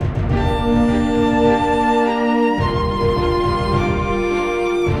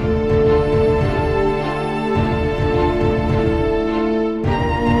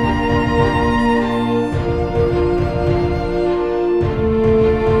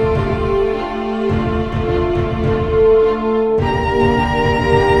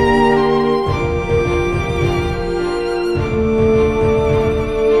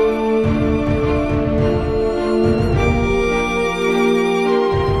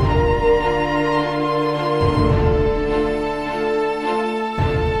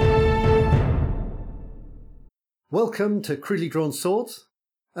Welcome to Crudely Drawn Swords,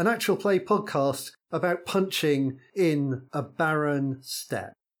 an actual play podcast about punching in a barren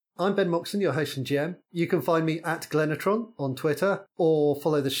steppe. I'm Ben Moxon, your host and GM. You can find me at Glenatron on Twitter or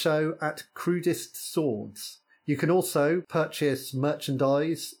follow the show at Crudest Swords. You can also purchase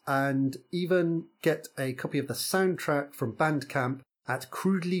merchandise and even get a copy of the soundtrack from Bandcamp at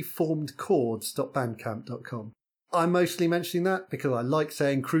crudelyformedchords.bandcamp.com. I'm mostly mentioning that because I like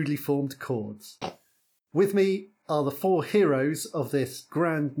saying crudely formed chords. With me are the four heroes of this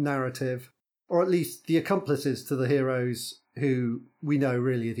grand narrative, or at least the accomplices to the heroes who we know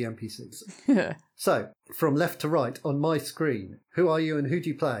really are the NPCs. So, from left to right on my screen, who are you and who do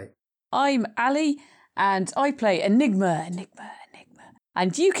you play? I'm Ali, and I play Enigma.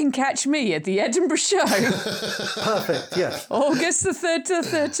 And you can catch me at the Edinburgh Show. Perfect, yes. August the 3rd to the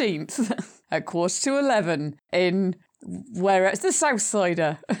 13th at 11:15 in where it's the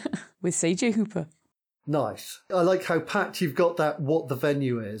Southsider with CJ Hooper. Nice. I like how packed you've got that what the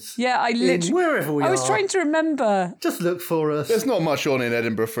venue is. Yeah, I literally... wherever we are. I was trying to remember. Just look for us. There's not much on in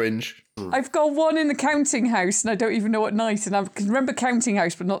Edinburgh Fringe. I've got one in the Counting House and I don't even know what night. And I can remember Counting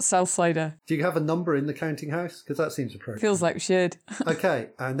House, but not Southsider. Do you have a number in the Counting House? Because that seems appropriate. Feels like we should. Okay,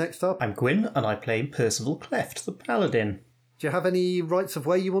 and next up. I'm Gwyn, and I play Percival Cleft, the Paladin. Do you have any rights of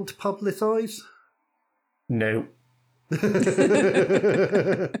way you want to publicise? No.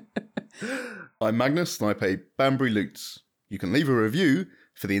 I'm Magnus, and I play Banbury Lutz. You can leave a review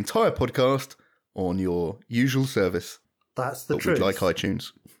for the entire podcast on your usual service. That's the but truth. We'd like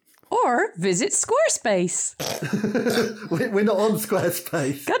iTunes. Or visit Squarespace. We're not on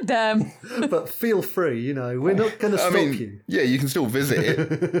Squarespace. God damn. But feel free, we're not going to stop you. Yeah, you can still visit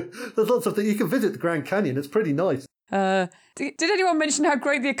it. There's lots of things. You can visit the Grand Canyon. It's pretty nice. Did anyone mention how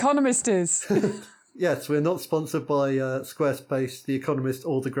great The Economist is? Yes, we're not sponsored by Squarespace, The Economist,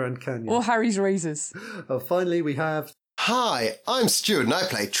 or the Grand Canyon. Or Harry's Razors. Finally, we have... Hi, I'm Stuart and I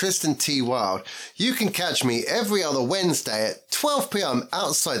play Tristan T. Wild. You can catch me every other Wednesday at 12 p.m.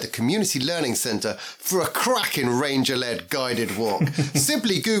 outside the Community Learning Centre for a cracking ranger-led guided walk.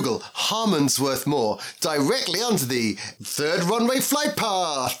 Simply Google Harmondsworth Moor directly onto the third runway flight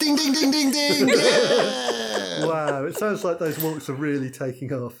path. Ding, ding, ding, ding, ding. Yeah. Wow, it sounds like those walks are really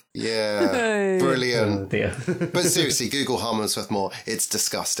taking off. Yeah, Hey. brilliant. Oh dear. But seriously, Google Harmondsworth Moor. It's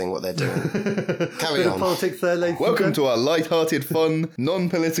disgusting what they're doing. Carry Bit of on. politics there, ladies and Welcome gentlemen. to our light-hearted, fun,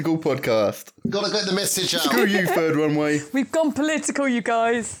 non-political podcast. Gotta get the message out. Screw you, Third Runway. We've gone political, you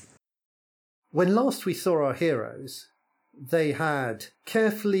guys. When last we saw our heroes, they had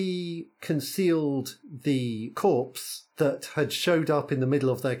carefully concealed the corpse that had showed up in the middle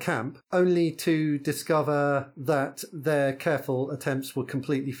of their camp, only to discover that their careful attempts were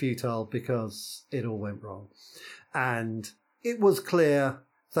completely futile because it all went wrong. And it was clear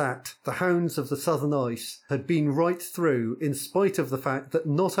that the Hounds of the Southern Ice had been right through, in spite of the fact that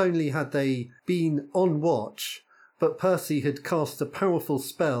not only had they been on watch, but Percy had cast a powerful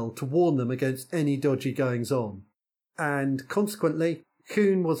spell to warn them against any dodgy goings-on. And consequently,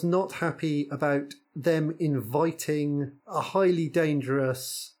 Kuhn was not happy about them inviting a highly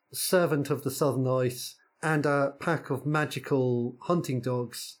dangerous servant of the Southern Ice and a pack of magical hunting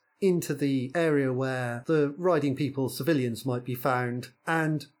dogs into the area where the riding people, civilians, might be found,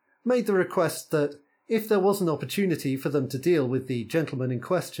 and made the request that if there was an opportunity for them to deal with the gentleman in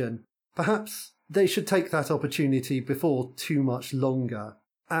question, perhaps they should take that opportunity before too much longer.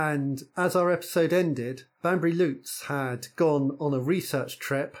 And as our episode ended, Banbury Lutz had gone on a research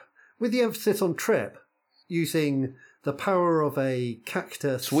trip, with the emphasis on trip, using the power of a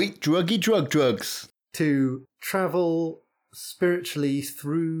cactus Sweet druggy drugs. to travel spiritually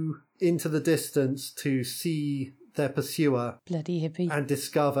through into the distance to see their pursuer Bloody hippie. and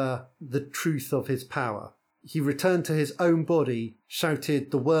discover the truth of his power. He returned to his own body,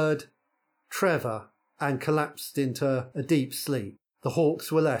 shouted the word Trevor, and collapsed into a deep sleep. The Hawks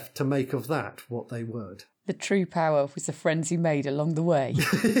were left to make of that what they would. The true power was the friends he made along the way.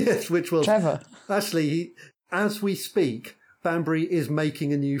 Yes, which was... Trevor. Actually, as we speak, Banbury is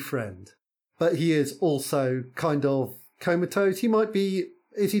making a new friend. But he is also kind of comatose. He might be...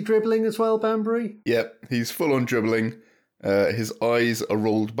 Is he dribbling as well, Banbury? Yep, he's full on dribbling. His eyes are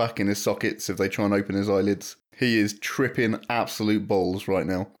rolled back in his sockets if they try and open his eyelids. He is tripping absolute balls right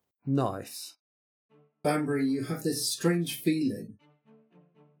now. Nice. Banbury, you have this strange feeling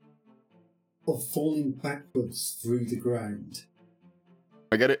of falling backwards through the ground.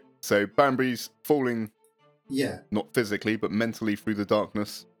 I get it. So Banbury's falling, Yeah, not physically, but mentally through the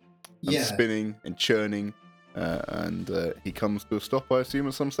darkness. And spinning and churning. And he comes to a stop, I assume,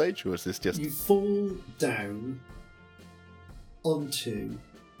 at some stage? Or is this just... You fall down onto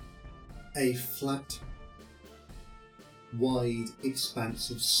a flat wide expanse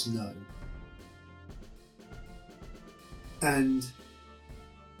of snow. And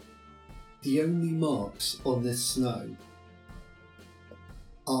the only marks on this snow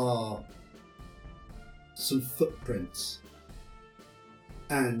are some footprints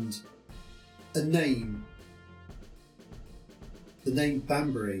and a name. The name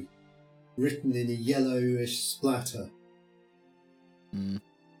Banbury, written in a yellowish splatter. Mm.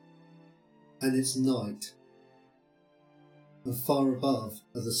 And it's night. And far above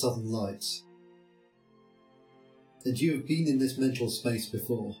are the southern lights. And you have been in this mental space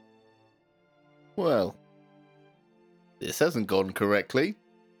before. Well, this hasn't gone correctly.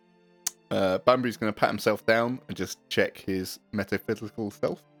 Banbury's going to pat himself down and just check his metaphysical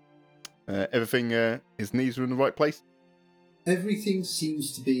self. Everything, his knees are in the right place. Everything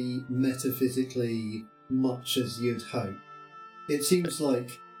seems to be metaphysically much as you'd hope. It seems like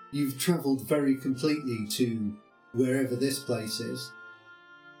you've travelled very completely to wherever this place is.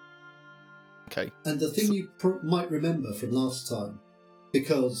 Okay. And the thing you might remember from last time,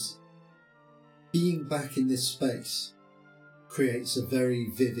 because being back in this space creates a very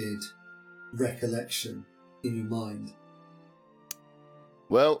vivid recollection in your mind.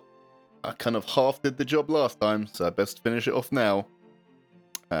 Well, I kind of half did the job last time, so I best finish it off now.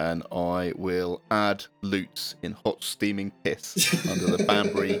 And I will add Loots in hot steaming piss under the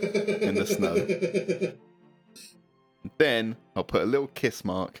Banbury in the snow. Then I'll put a little kiss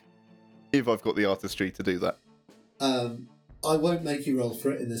mark if I've got the artistry to do that. I won't make you roll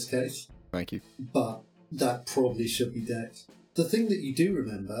for it in this case. Thank you. But that probably should be dex. The thing that you do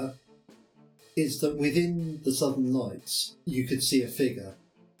remember is that within the southern lights you could see a figure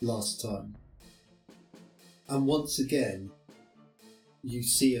last time. And once again, you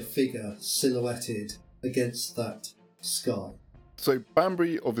see a figure silhouetted against that sky. So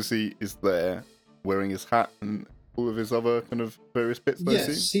Banbury obviously is there, wearing his hat and all of his other kind of various bits.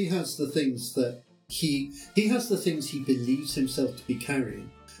 Yes, he has the things that he has the things he believes himself to be carrying.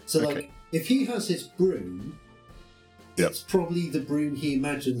 So, Okay. like, if he has his broom, it's probably the broom he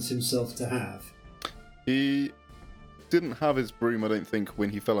imagines himself to have. He didn't have his broom, I don't think, when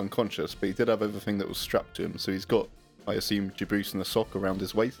he fell unconscious, but he did have everything that was strapped to him. So he's got, I assume, Jaboose and a sock around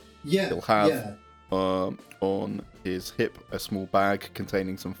his waist. Yeah, He'll have yeah. on his hip a small bag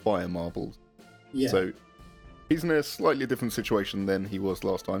containing some fire marbles. Yeah. So he's in a slightly different situation than he was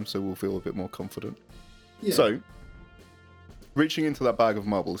last time, so we'll feel a bit more confident. Yeah. So, reaching into that bag of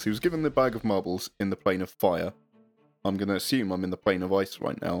marbles, he was given the bag of marbles in the plane of fire. I'm going to assume I'm in the plane of ice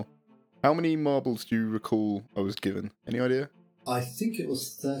right now. How many marbles do you recall I was given? Any idea? I think it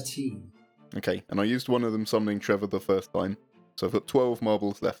was 13. Okay, and I used one of them summoning Trevor the first time, so I've got 12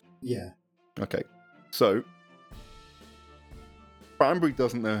 marbles left. Yeah. Okay, so Banbury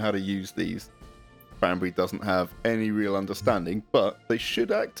doesn't know how to use these. Banbury doesn't have any real understanding, but they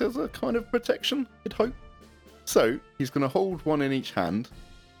should act as a kind of protection, I'd hope. So he's going to hold one in each hand,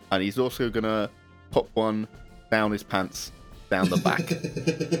 and he's also going to pop one down his pants, down the back,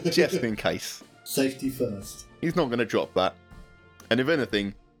 just in case. Safety first. He's not going to drop that. And if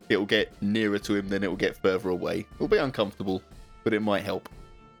anything, it'll get nearer to him than it'll get further away. It'll be uncomfortable, but it might help.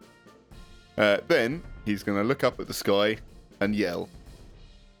 Then he's going to look up at the sky and yell,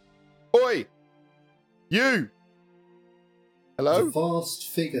 "Oi! You! Hello?" The vast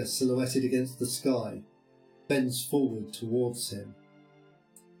figure silhouetted against the sky bends forward towards him.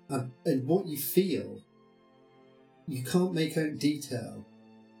 And what you feel, you can't make out detail,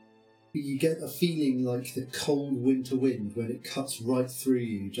 but you get a feeling like the cold winter wind when it cuts right through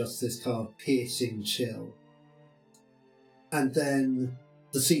you, just this kind of piercing chill. And then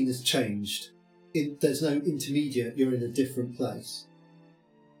the scene has changed. There's no intermediate, you're in a different place.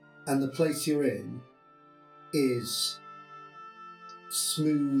 And the place you're in is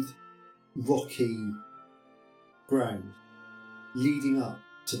smooth, rocky ground leading up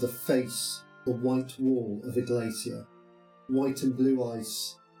to the face, the white wall of a glacier, white and blue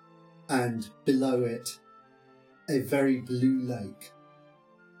ice, and below it a very blue lake,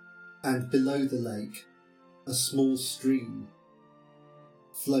 and below the lake a small stream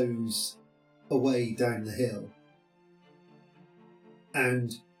flows away down the hill,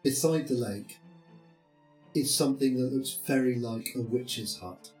 and beside the lake is something that looks very like a witch's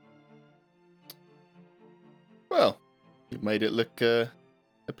hut. Well, you've made it look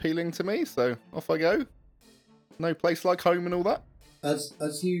appealing to me, so off I go. No place like home and all that.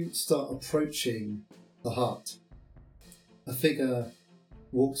 As you start approaching the hut, a figure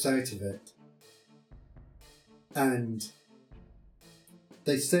walks out of it, and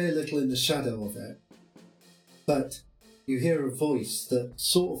they stay a little in the shadow of it, but you hear a voice that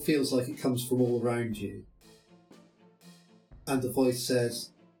sort of feels like it comes from all around you. And the voice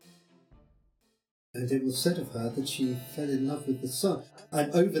says, and it was said of her that she fell in love with the sun.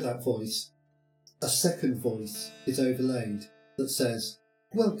 And over that voice, a second voice is overlaid that says,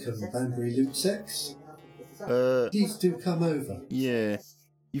 welcome, Banbury Lutex. Please do come over. Yeah.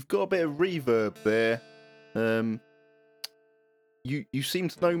 You've got a bit of reverb there. You seem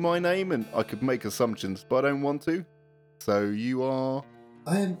to know my name, and I could make assumptions, but I don't want to. So you are...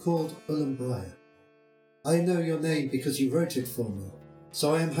 I am called Ullum Briar. I know your name because you wrote it for me,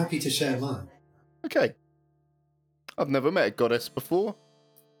 so I am happy to share mine. Okay. I've never met a goddess before.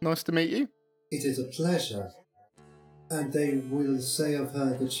 Nice to meet you. It is a pleasure. And they will say of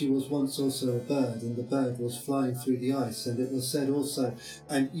her that she was once also a bird, and the bird was flying through the ice, and it was said also...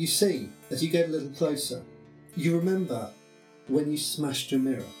 And you see, as you get a little closer, you remember when you smashed your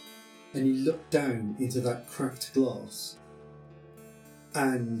mirror, and you looked down into that cracked glass,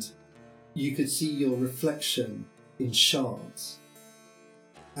 and you could see your reflection in shards.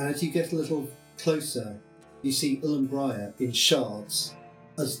 And as you get a little closer, you see Ullum Briar in shards,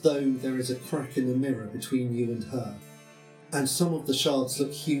 as though there is a crack in the mirror between you and her. And some of the shards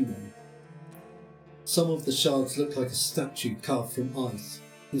look human. Some of the shards look like a statue carved from ice.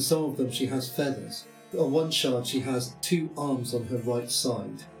 In some of them she has feathers. On one shard she has 2 arms on her right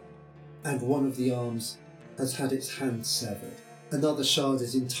side, and one of the arms has had its hand severed. Another shard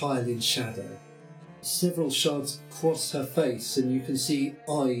is entirely in shadow. Several shards cross her face, and you can see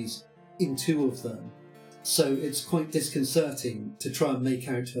eyes in 2 of them. So it's quite disconcerting to try and make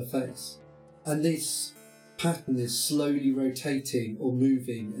out her face. And this pattern is slowly rotating or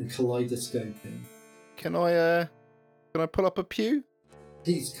moving and kaleidoscoping. Can I pull up a pew?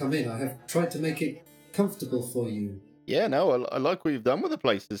 Please come in. I have tried to make it comfortable for you. Yeah, no, I like what you've done with the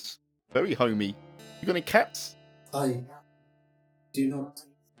place. It's very homey. You got any cats? I do not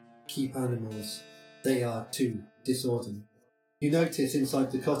keep animals. They are too disordered. You notice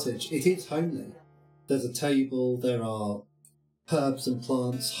inside the cottage, it is homely. There's a table, there are herbs and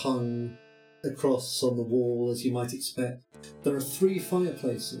plants hung across on the wall, as you might expect. There are 3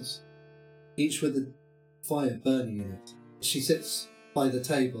 fireplaces, each with a fire burning in it. She sits by the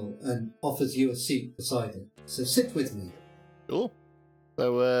table and offers you a seat beside it. So sit with me. Sure.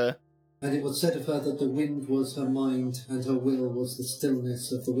 So, And it was said of her that the wind was her mind and her will was the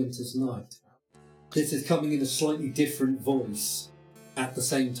stillness of the winter's night. This is coming in a slightly different voice at the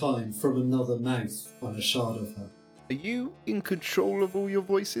same time from another mouth on a shard of her. are you in control of all your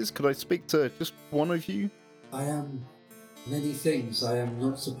voices? Could I speak to just one of you? I am many things. I am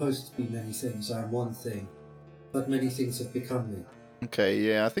not supposed to be many things. I am one thing. But many things have become me. Okay,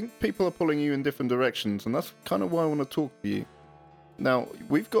 yeah, I think people are pulling you in different directions, and that's kind of why I want to talk to you. Now,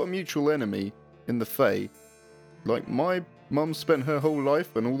 we've got a mutual enemy in the Fae. Like, my mum spent her whole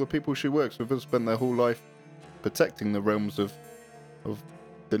life, and all the people she works with have spent their whole life protecting the realms of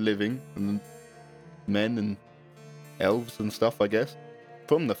the living, and men and elves and stuff, I guess,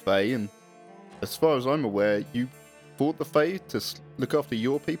 from the Fae. And as far as I'm aware, you fought the Fae to look after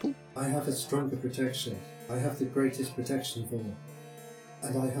your people? I have a stronger protection. I have the greatest protection of all.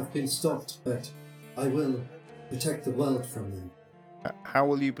 And I have been stopped, but I will protect the world from them. How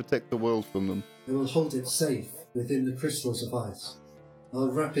will you protect the world from them? I will hold it safe within the crystals of ice. I'll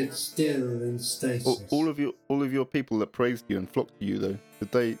wrap it still in stasis. All of your people that praised you and flocked to you, though,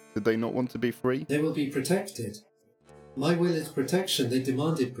 did they not want to be free? They will be protected. My will is protection. They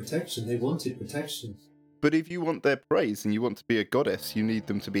demanded protection. They wanted protection. But if you want their praise and you want to be a goddess, you need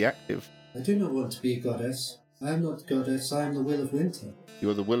them to be active. I do not want to be a goddess. I am not a goddess. I am the will of winter. You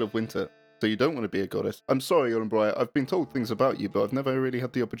are the will of winter, so you don't want to be a goddess. I'm sorry, Ullum Briar. I've been told things about you, but I've never really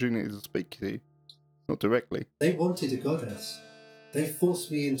had the opportunity to speak to you. Not directly. They wanted a goddess. They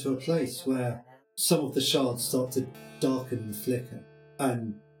forced me into a place where some of the shards start to darken and flicker,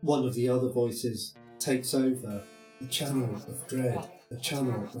 and one of the other voices takes over. A channel of dread, a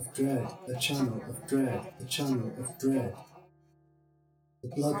channel of dread, a channel of dread, a channel of dread. The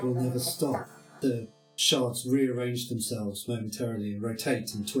blood will never stop. The shards rearrange themselves momentarily and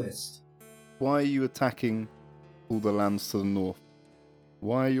rotate and twist. Why are you attacking all the lands to the north?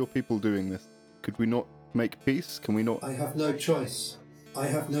 Why are your people doing this? Could we not make peace? Can we not? I have no choice. I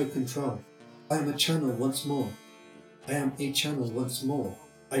have no control. I am a channel once more. I am a channel once more.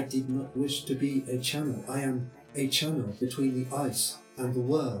 I did not wish to be a channel. I am a channel between the ice and the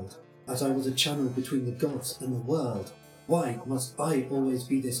world, as I was a channel between the gods and the world. Why must I always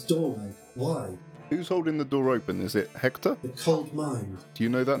be this doorway? Why? Who's holding the door open? Is it Hector? The cold mind. Do you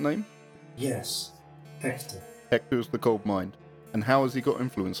know that name? Yes, Hector. Hector's the cold mind. And how has he got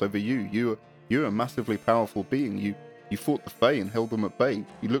influence over you? You're a massively powerful being. You fought the Fae and held them at bay.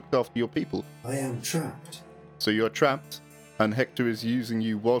 You looked after your people. I am trapped. So you're trapped, And Hector is using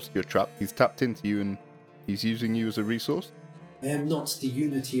you whilst you're trapped. He's tapped into you and he's using you as a resource? I am not the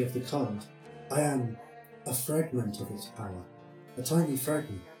unity of the cult. I am a fragment of its power. A tiny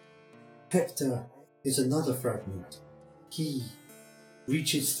fragment. Hector is another fragment. He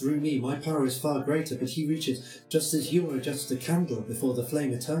reaches through me. My power is far greater, but he reaches just as you are just a candle before the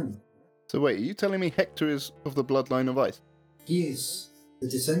flame eternal. So wait, are you telling me Hector is of the bloodline of ice? He is the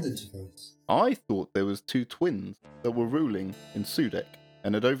descendant of ice. I thought there was 2 twins that were ruling in Sudek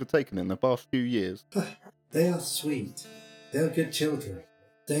and had overtaken in the past few years. They are sweet. They are good children.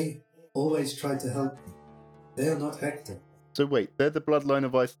 They always try to help me. They are not Hector. So wait, they're the bloodline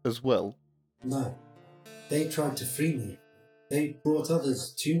of ice as well? No. They tried to free me. They brought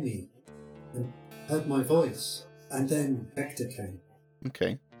others to me and heard my voice. And then Hector came.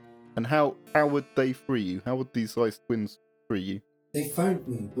 Okay. And how would they free you? How would these ice twins free you? They found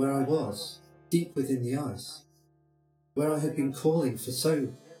me where I was, deep within the ice, where I had been calling for so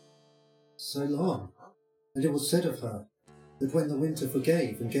long. And it was said of her that when the winter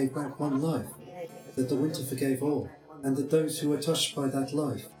forgave and gave back one life, that the winter forgave all, and that those who were touched by that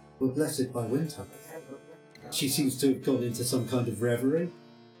life were blessed by winter. She seems to have gone into some kind of reverie.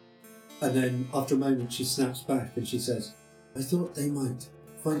 And then after a moment she snaps back and she says, I thought they might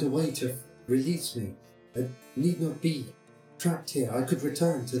find a way to release me. I need not be trapped here. I could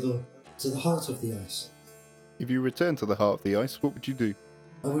return to the heart of the ice. If you return to the heart of the ice, what would you do?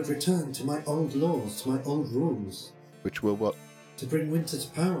 I would return to my old laws, to my old rules, Which were what? to bring winter to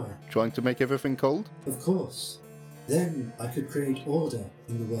power, Trying to make everything cold? of course. Then I could create order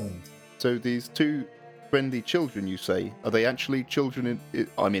in the world. So these 2 friendly children, you say, are they actually children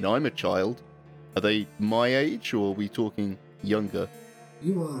I mean, I'm a child. Are they my age, or are we talking younger?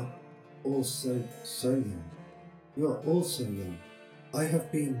 You are also so young. You are also young. I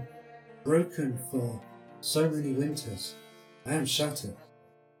have been broken for so many winters. I am shattered.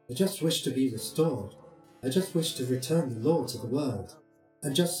 I just wish to be restored. I just wish to return the law to the world.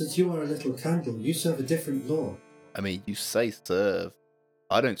 And just as you are a little candle, you serve a different law. I mean, you say serve.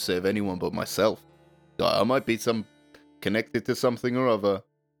 I don't serve anyone but myself. I might be connected to something or other,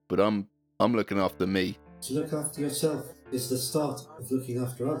 but I'm looking after me. To look after yourself is the start of looking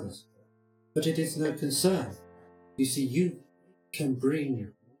after others. But it is no concern. You see, you can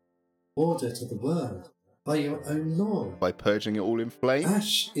bring order to the world by your own law. By purging it all in flame?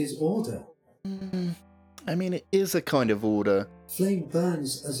 Ash is order. I mean, it is a kind of order. Flame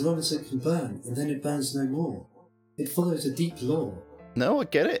burns as long as it can burn, and then it burns no more. It follows a deep law. No, I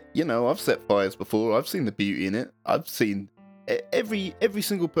get it. You know, I've set fires before. I've seen the beauty in it. I've seen every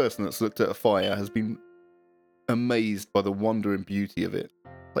single person that's looked at a fire has been amazed by the wonder and beauty of it.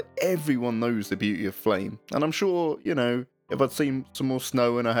 Like, everyone knows the beauty of flame. And I'm sure, you know, if I'd seen some more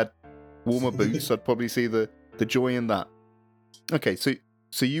snow and I had warmer boots, I'd probably see the joy in that. Okay,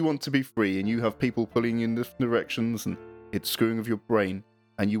 so you want to be free, and you have people pulling you in different directions, and it's screwing with your brain,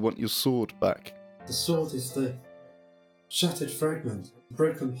 and you want your sword back. The sword is the shattered fragment, the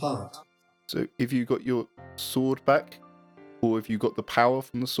broken part. So if you got your sword back, or if you got the power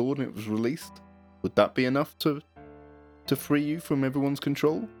from the sword and it was released, would that be enough to free you from everyone's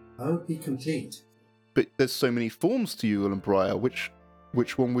control? I would be complete. But there's so many forms to you, Ulenbriar.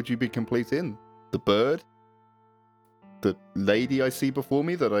 Which one would you be complete in? The bird? The lady I see before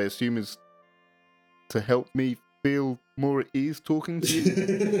me that I assume is to help me feel more at ease talking to you?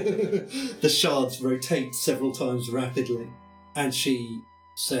 The shards rotate several times rapidly, and she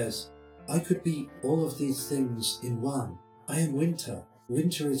says, I could be all of these things in one. I am winter.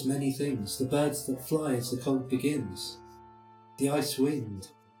 Winter is many things. The birds that fly as the cold begins. The ice wind.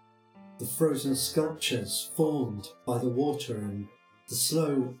 The frozen sculptures formed by the water and the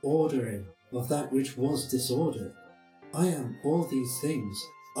slow ordering of that which was disordered. I am all these things.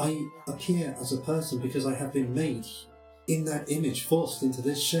 I appear as a person because I have been made in that image, forced into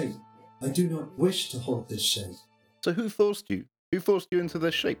this shape. I do not wish to hold this shape. So who forced you? Who forced you into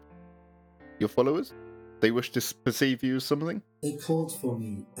this shape? Your followers? They wish to perceive you as something? They called for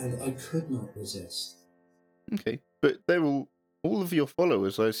me, and I could not resist. Okay, but they're all of your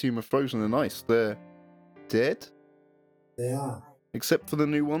followers, I assume, are frozen in ice. They're dead? They are. Except for the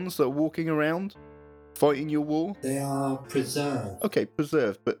new ones that are walking around, fighting your war? They are preserved. Okay,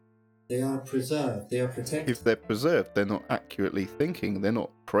 preserved, but They are preserved. They are protected. if they're preserved, they're not accurately thinking, they're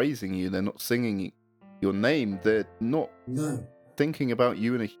not praising you, they're not singing your name, they're not No. thinking about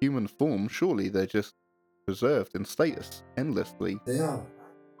you in a human form. Surely they're just preserved in status endlessly. They are.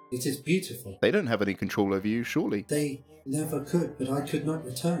 It is beautiful. They don't have any control over you, surely. They never could, but I could not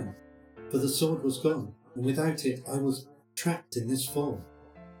return, for the sword was gone, and without it I was trapped in this form.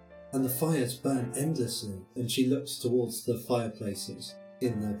 and the fires burn endlessly. And she looks towards the fireplaces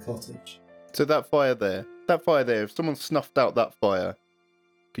in the cottage. So that fire there, if someone snuffed out that fire,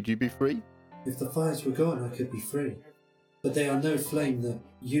 could you be free? If the fires were gone, I could be free. But they are no flame that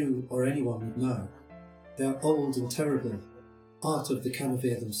you or anyone would know. They are old and terrible, part of the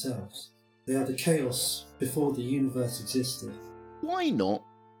Canavir themselves. They are the chaos before the universe existed. Why not?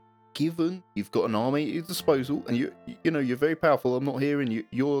 Given you've got an army at your disposal, and you're very powerful. I'm not here in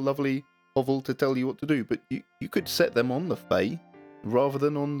your lovely hovel to tell you what to do, but you could set them on the Fae rather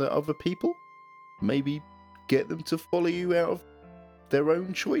than on the other people. Maybe get them to follow you out of their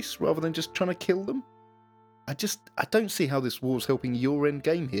own choice rather than just trying to kill them. I don't see how this war's helping your end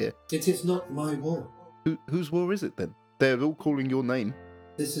game here. It is not my war. Whose war is it then? They're all calling your name.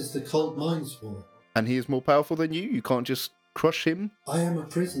 This is the Cold Mines War. And he is more powerful than you? You can't just crush him? I am a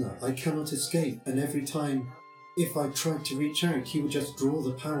prisoner. I cannot escape. And every time, if I tried to reach out, he would just draw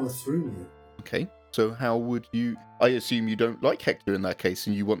the power through me. Okay, so how would you... I assume you don't like Hector in that case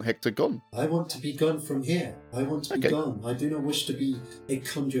and you want Hector gone. I want to be gone from here. I want to be gone. I do not wish to be a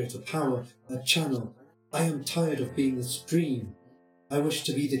conduit of power, a channel. I am tired of being the stream. I wish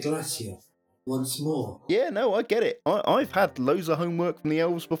to be the glacier. Once more. Yeah, no, I get it. I've had loads of homework from the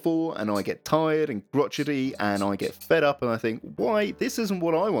elves before, and I get tired and crotchety, and I get fed up, and I think, why? This isn't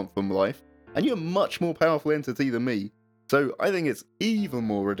what I want from life. And you're a much more powerful entity than me. So I think it's even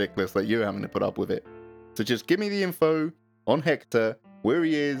more ridiculous that you're having to put up with it. So just give me the info on Hector, where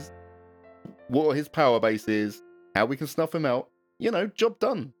he is, what his power base is, how we can snuff him out. Job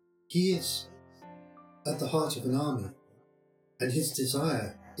done. He is at the heart of an army, and his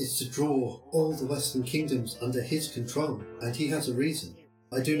desire is to draw all the Western kingdoms under his control, and he has a reason.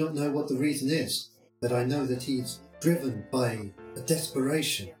 I do not know what the reason is, but I know that he's driven by a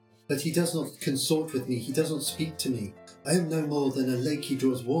desperation. But he does not consort with me, he does not speak to me. I am no more than a lake he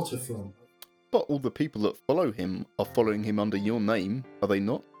draws water from. But all the people that follow him are following him under your name, are they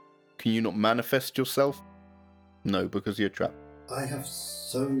not? Can you not manifest yourself? No, because you're trapped. I have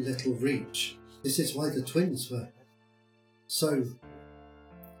so little reach. This is why the twins were so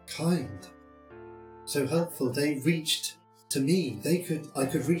kind, so helpful. They reached to me. I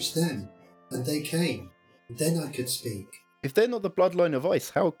could reach them, and they came. Then I could speak. If they're not the bloodline of Ice,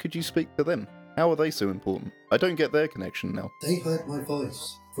 how could you speak to them? How are they so important? I don't get their connection now. They heard my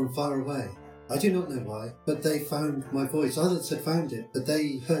voice from far away. I do not know why, but they found my voice. Others had found it, but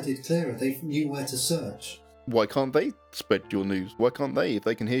they heard it clearer. They knew where to search. Why can't they spread your news? Why can't they, if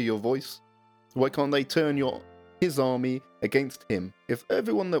they can hear your voice? Why can't they turn his army against him? If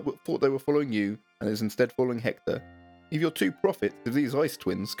everyone that thought they were following you and is instead following Hector, if your two prophets, if these Ice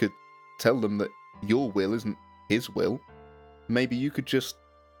twins could tell them that your will isn't his will, maybe you could just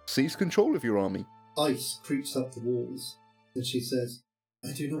seize control of your army. Ice creeps up the walls, and she says,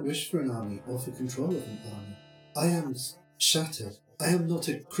 I do not wish for an army or for control of an army. I am shattered. I am not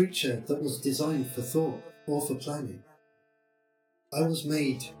a creature that was designed for thought or for planning. I was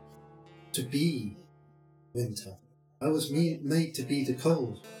made to be winter. I was made to be the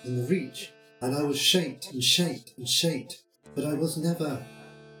cold and the reach, and I was shaped and shaped and shaped, but I was never.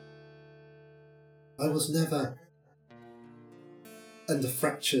 And the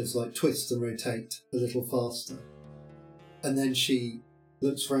fractures twist and rotate a little faster. And then she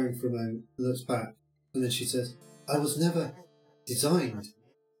looks round for a moment, looks back, and then she says, I was never designed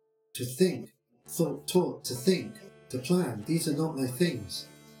to think, taught to think, to plan. These are not my things.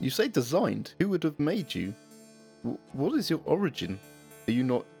 You say designed. Who would have made you? What is your origin? Are you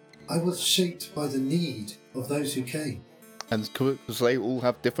not... I was shaped by the need of those who came. And because they all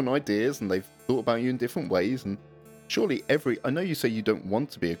have different ideas and they've thought about you in different ways, and surely I know you say you don't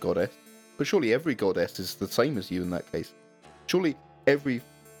want to be a goddess, but surely every goddess is the same as you in that case. Surely every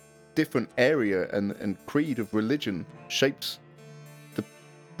different area and creed of religion shapes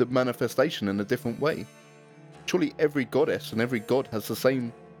the manifestation in a different way. Surely every goddess and every god has the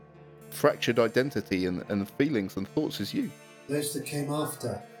same fractured identity and feelings and thoughts as you. Those that came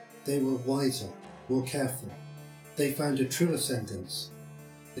after, they were wiser, more careful. They found a true ascendance.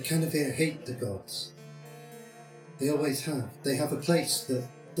 The Canavir hate the gods. They always have. They have a place that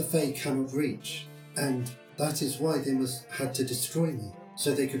the Fae cannot reach, and that is why they had to destroy me,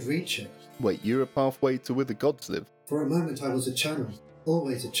 so they could reach it. Wait, you're a pathway to where the gods live? For a moment I was a channel,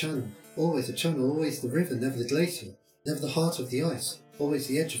 always a channel, always a channel, always the river, never the glacier, never the heart of the ice, always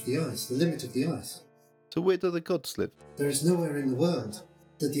the edge of the ice, the limit of the ice. So where do the gods live? There is nowhere in the world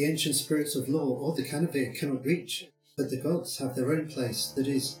that the ancient spirits of law or the Canavir cannot reach, but the gods have their own place that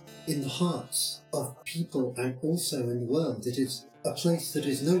is in the hearts of people and also in the world. It is a place that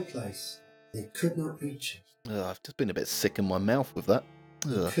is no place. They could not reach it. I've just been a bit sick in my mouth with that.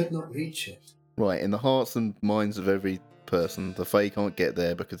 Ugh. Could not reach it. Right, in the hearts and minds of every person, the Fae can't get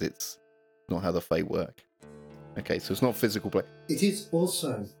there because it's not how the Fae work. Okay, so it's not physical play. It is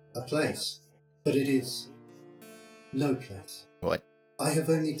also a place, but it is no place. Right. I have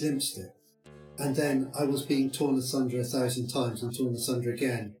only glimpsed it, and then I was being torn asunder 1,000 times and torn asunder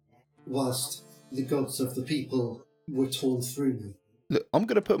again, whilst the gods of the people were torn through me. Look, I'm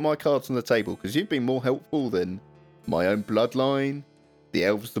going to put my cards on the table because you've been more helpful than my own bloodline, the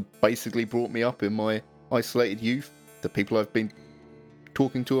elves that basically brought me up in my isolated youth, the people I've been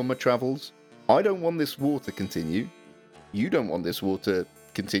talking to on my travels. I don't want this war to continue. You don't want this war to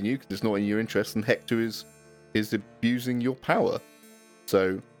continue because it's not in your interest, and Hector is abusing your power.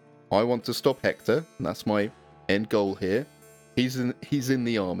 So I want to stop Hector, and that's my end goal here. He's in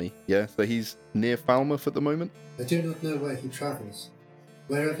the army, yeah? So he's near Falmouth at the moment? I do not know where he travels.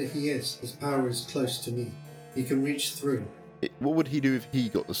 Wherever he is, his power is close to me. He can reach through. What would he do if he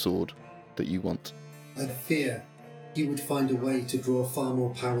got the sword that you want? I fear he would find a way to draw far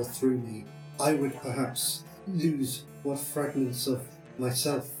more power through me. I would perhaps lose what fragments of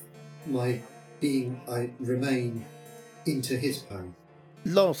myself, my being I remain, into his power.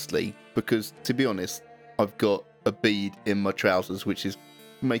 Lastly, because to be honest, I've got a bead in my trousers, which is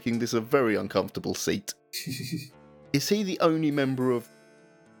making this a very uncomfortable seat. Is he the only member of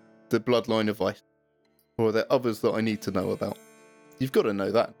the bloodline of Ice? Or are there others that I need to know about? You've got to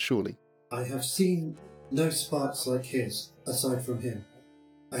know that, surely. I have seen no sparks like his, aside from him.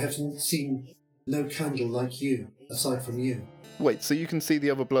 I have seen no candle like you, aside from you. Wait, so you can see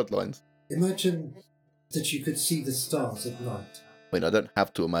the other bloodlines? Imagine that you could see the stars at night. I mean, I don't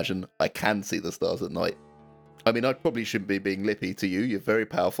have to imagine. I can see the stars at night. I mean, I probably shouldn't be being lippy to you. You're very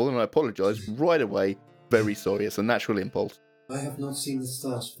powerful, and I apologise right away. Very sorry. It's a natural impulse. I have not seen the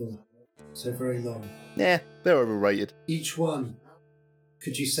stars for so very long. Nah, they're overrated. Each one,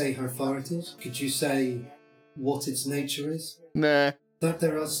 could you say how far it is? Could you say what its nature is? Nah. That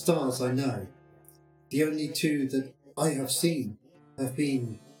there are stars, I know. The only two that I have seen have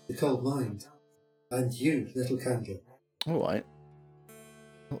been the Cold Mind and you, Little Candle. All right.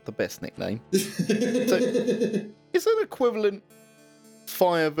 Not the best nickname. So, is an equivalent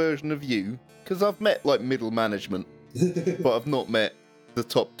fire version of you? Because I've met like middle management, but I've not met the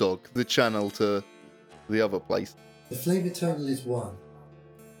top dog, the channel to the other place. The Flame Eternal is one.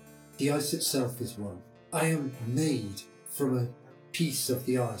 The ice itself is one. I am made from a piece of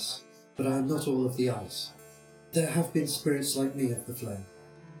the ice, but I am not all of the ice. There have been spirits like me of the flame,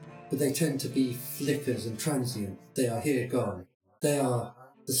 but they tend to be flickers and transient. They are here gone. They are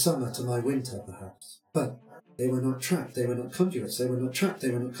the summer to my winter, perhaps. But they were not trapped, they were not conduits, they were not trapped, they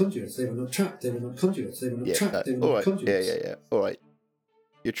were not conduits, they were not trapped, they were not conduits, they were not trapped, they were not conduits. Yeah. All right.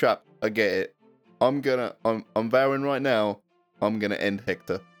 You're trapped. I get it. I'm vowing right now, I'm gonna end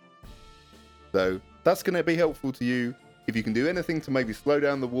Hector. So that's gonna be helpful to you. If you can do anything to maybe slow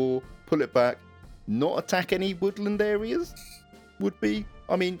down the war, pull it back, not attack any woodland areas, would be,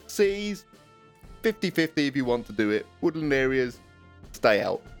 I mean, cities, 50-50 if you want to do it. Woodland areas, stay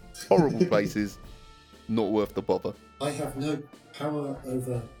out. Horrible places, not worth the bother. I have no power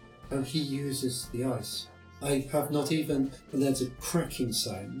over how he uses the ice. I have not even, when there's a cracking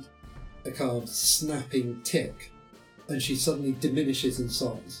sound, a card snapping tick, and she suddenly diminishes in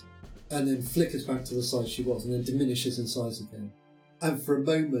size, and then flickers back to the size she was, and then diminishes in size again. And for a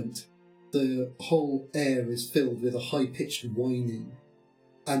moment, the whole air is filled with a high-pitched whining,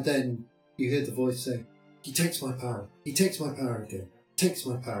 and then you hear the voice say, "He takes my power. He takes my power again. Takes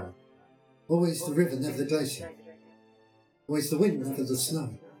my power. Always the river, never the glacier. Always the wind, never the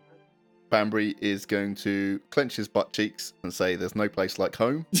snow." Banbury is going to clench his butt cheeks and say there's no place like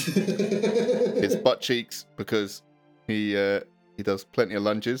home. His butt cheeks, because he does plenty of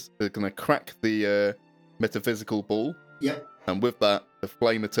lunges. They're going to crack the metaphysical ball. Yep. And with that, the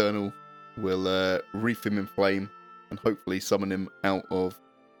Flame Eternal will wreath him in flame and hopefully summon him out of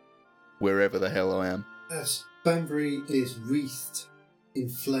wherever the hell I am. As Banbury is wreathed in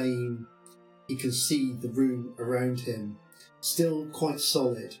flame, he can see the room around him, still quite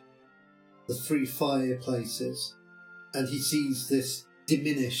solid, the three fireplaces, and he sees this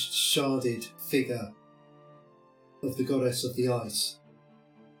diminished, sharded figure of the goddess of the ice.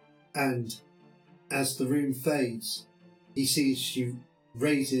 And as the room fades, he sees she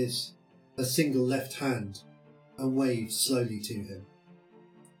raises a single left hand and waves slowly to him.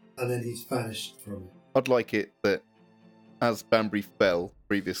 And then he's vanished from it. I'd like it that as Banbury fell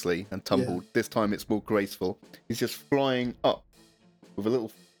previously and tumbled, this time it's more graceful. He's just flying up with a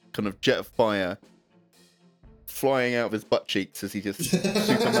little kind of jet of fire flying out of his butt cheeks as he just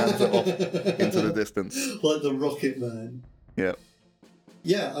Supermans it off into the distance. Like the Rocket Man. Yeah.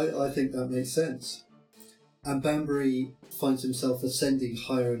 Yeah, I think that makes sense. And Banbury finds himself ascending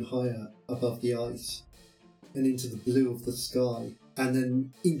higher and higher above the ice and into the blue of the sky and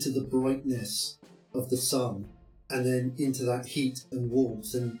then into the brightness of the sun and then into that heat and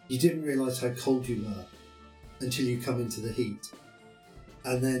warmth. And you didn't realise how cold you were until you come into the heat.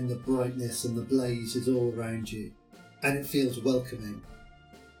 And then the brightness and the blaze is all around you and it feels welcoming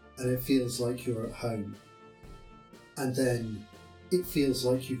and it feels like you're at home. And then it feels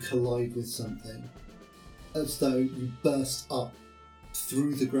like you collide with something, as though you burst up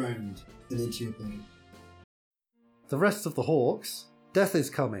through the ground and into your brain. The rest of the Hawks, death is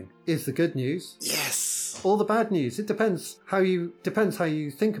coming, is the good news. Yes! Or the bad news. It depends how you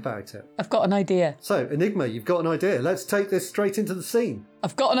think about it. I've got an idea. So, Enigma, you've got an idea. Let's take this straight into the scene.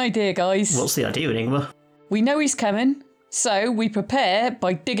 I've got an idea, guys. What's the idea, Enigma? We know he's coming, so we prepare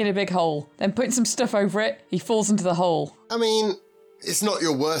by digging a big hole, then putting some stuff over it. He falls into the hole. I mean, it's not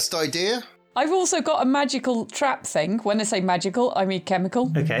your worst idea. I've also got a magical trap thing. When I say magical, I mean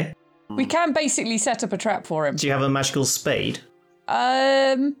chemical. Okay. We can basically set up a trap for him. Do you have a magical spade?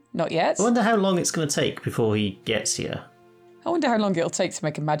 Not yet. I wonder how long it's going to take before he gets here. I wonder how long it'll take to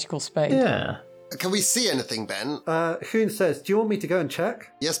make a magical spade. Yeah. Can we see anything, Ben? Hoon says, do you want me to go and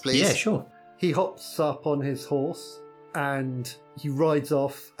check? Yes, please. Yeah, sure. He hops up on his horse and he rides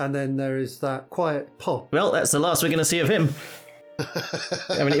off, and then there is that quiet pop. Well, that's the last we're going to see of him.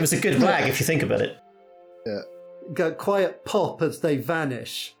 I mean, it was a good flag if you think about it. Go quiet pop as they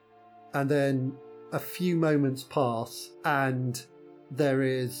vanish, and then a few moments pass and there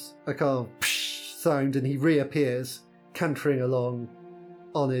is a kind of psh sound and he reappears cantering along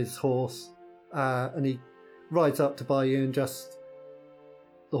on his horse, and he rides up to Bayou and just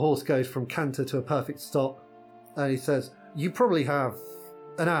the horse goes from canter to a perfect stop, and he says, you probably have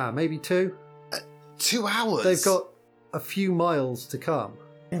an hour, maybe 2. 2 hours? They've got a few miles to come.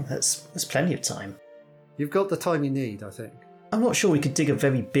 Yeah, that's plenty of time. You've got the time you need, I think. I'm not sure we could dig a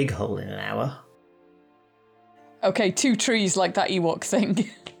very big hole in an hour. Okay, 2 trees like that Ewok thing.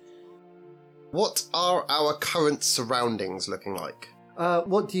 What are our current surroundings looking like?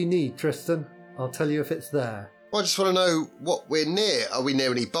 What do you need, Tristan? I'll tell you if it's there. Well, I just want to know what we're near. Are we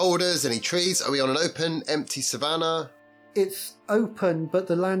near any boulders, any trees? Are we on an open, empty savannah? It's open, but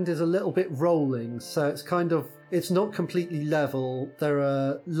the land is a little bit rolling, so it's not completely level. There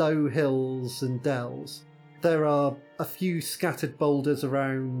are low hills and dells. There are a few scattered boulders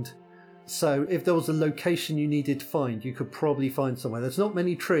around, so if there was a location you needed to find, you could probably find somewhere. There's not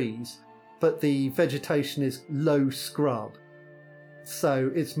many trees, but the vegetation is low scrub,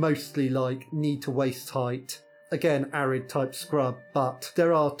 so it's mostly like knee to waist height. Again, arid type scrub, but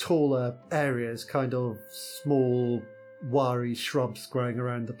there are taller areas, kind of small, wiry shrubs growing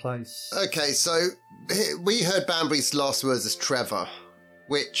around the place. Okay, so we heard Banbury's last words as Trevor,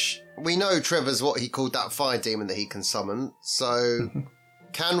 which we know Trevor's what he called that fire demon that he can summon, so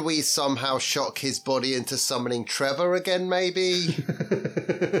can we somehow shock his body into summoning Trevor again, maybe?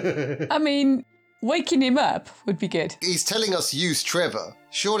 I mean, waking him up would be good. He's telling us use Trevor.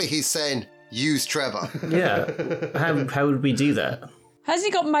 Surely he's saying use Trevor. Yeah. How would we do that? Has he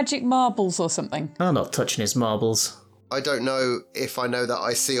got magic marbles or something? I'm not touching his marbles. I don't know if I know that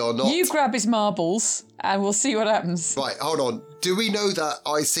I see or not. You grab his marbles and we'll see what happens. Right, hold on. Do we know that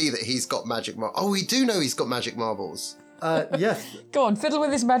I see that he's got magic marbles? Oh, we do know he's got magic marbles. Yes. Go on, fiddle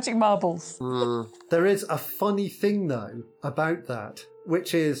with his magic marbles. There is a funny thing, though, about that,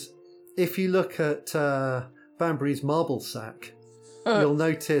 which is if you look at Banbury's marble sack, you'll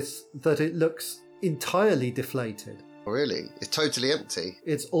notice that it looks entirely deflated. Oh, really? It's totally empty.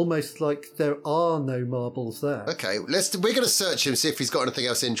 It's almost like there are no marbles there. Okay, we're going to search him, see if he's got anything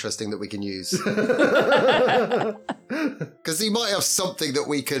else interesting that we can use. Because he might have something that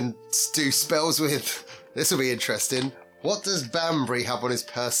we can do spells with. This will be interesting. What does Banbury have on his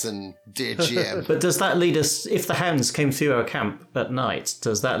person, dear GM? But does that lead us, if the hounds came through our camp at night,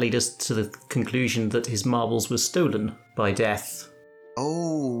 does that lead us to the conclusion that his marbles were stolen by death?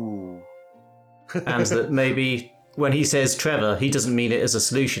 Oh. And that maybe when he says Trevor, he doesn't mean it as a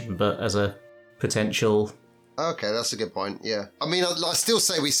solution, but as a potential... Okay, that's a good point, yeah. I mean, I still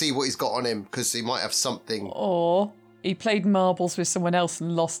say we see what he's got on him, because he might have something. Or he played marbles with someone else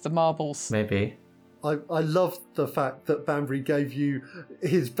and lost the marbles. Maybe. I love the fact that Banbury gave you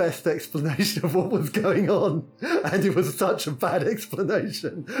his best explanation of what was going on, and it was such a bad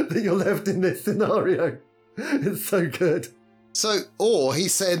explanation that you're left in this scenario. It's so good. So, or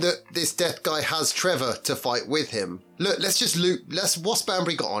he's saying that this death guy has Trevor to fight with him. Look, let's just loot. What's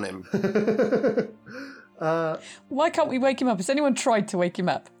Banbury got on him? Why can't we wake him up? Has anyone tried to wake him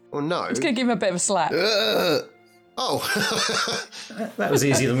up? Oh, no. It's going to give him a bit of a slap. Oh, That was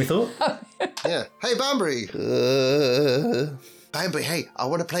easier than we thought. yeah. Hey, Banbury. Banbury, hey, I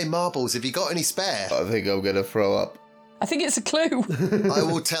want to play marbles. Have you got any spare? I think I'm going to throw up. I think it's a clue. I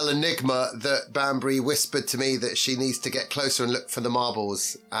will tell Enigma that Banbury whispered to me that she needs to get closer and look for the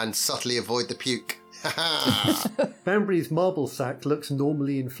marbles and subtly avoid the puke. Banbury's marble sack looks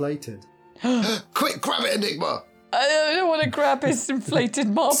normally inflated. Quick, grab it, Enigma. I don't want to grab his inflated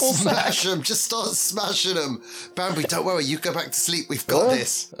marble sack. Smash them. Just start smashing them. Banbury, don't worry. You go back to sleep. We've got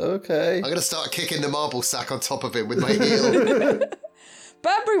this. Okay. I'm going to start kicking the marble sack on top of him with my heel.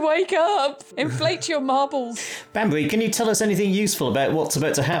 Banbury, wake up! Inflate your marbles. Banbury, can you tell us anything useful about what's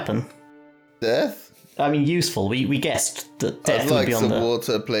about to happen? Death? I mean, useful. We guessed that death I'd would like be on some the...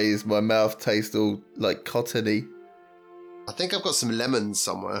 water, please. My mouth tastes all like cottony. I think I've got some lemons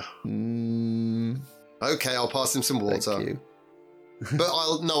somewhere. Okay, I'll pass him some water. Thank you. But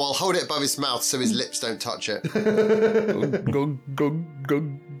I'll hold it above his mouth so his lips don't touch it. Gug, gug,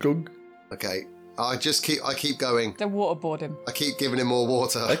 gug, gug. Okay. I keep going. Don't waterboard him. I keep giving him more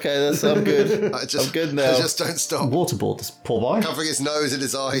water. Okay, I'm good. I'm good now. I just don't stop. Waterboard this poor boy. Covering his nose and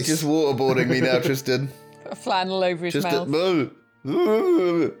his eyes. Just waterboarding me now, Tristan. Put a flannel over his Just mouth.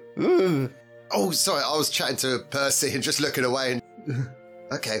 Oh, sorry, I was chatting to Percy and just looking away.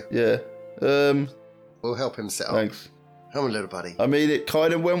 Okay, Yeah. we'll help him set up. Thanks. Come on, little buddy. I mean, it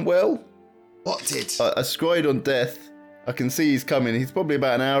kind of went well. What did? I scried on death. I can see he's coming. He's probably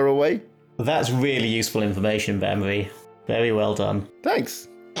about an hour away. That's really useful information, Banbury. Very well done. Thanks.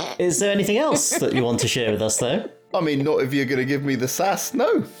 Is there anything else that you want to share with us, though? I mean, not if you're going to give me the sass.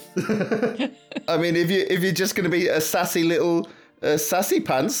 No. I mean, if you're just going to be a sassy little sassy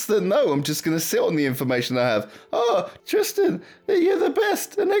pants, then no. I'm just going to sit on the information I have. Oh, Tristan, you're the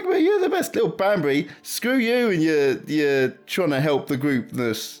best. Enigma, you're the best. Little Banbury, screw you and you're trying to help the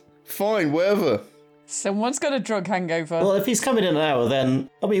groupness. Fine, whatever. Someone's got a drug hangover. Well, if he's coming in an hour, then,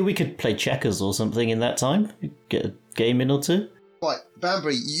 I mean, we could play checkers or something in that time. Get a game in or two. Right,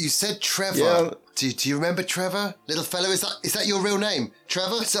 Banbury, you said Trevor. Yeah. Do you remember Trevor? Little fellow, is that your real name?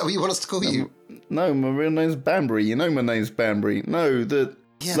 Trevor? Is that what you want us to call you? No, my real name's Banbury. You know my name's Banbury. No, the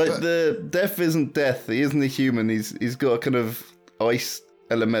death isn't death. He isn't a human. He's got a kind of ice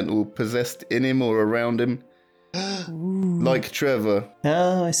elemental possessed in him or around him. Like Trevor.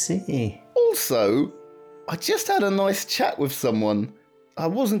 Oh, I see. Also, I just had a nice chat with someone. I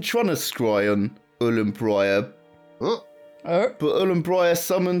wasn't trying to scry on Ullenbriar, Huh? but Ullenbriar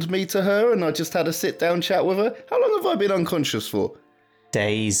summoned me to her and I just had a sit-down chat with her. How long have I been unconscious for?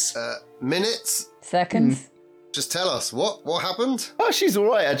 Days. Minutes? Seconds. Just tell us, what happened? Oh, she's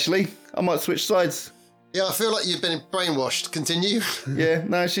alright, actually. I might switch sides. Yeah, I feel like you've been brainwashed. Continue. Yeah,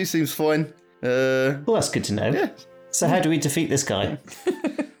 no, she seems fine. Well, that's good to know. Yeah. So how do we defeat this guy?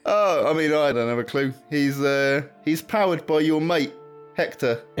 Oh, I mean, I don't have a clue. He's powered by your mate,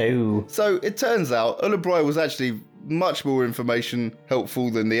 Hector. Oh. So it turns out Ullenbriar was actually much more information helpful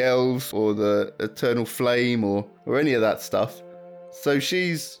than the elves or the eternal flame or any of that stuff. So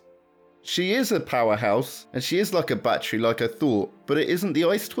she is a powerhouse and she is like a battery like I thought, but it isn't the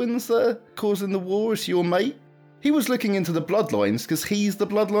Ice Twins that are causing the war, it's your mate. He was looking into the bloodlines because he's the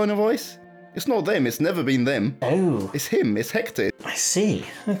bloodline of ice. It's not them, it's never been them. Oh. It's him, it's Hector. I see.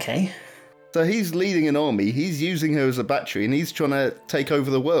 Okay. So he's leading an army, he's using her as a battery, and he's trying to take over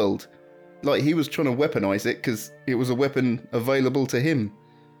the world. Like, he was trying to weaponize it because it was a weapon available to him.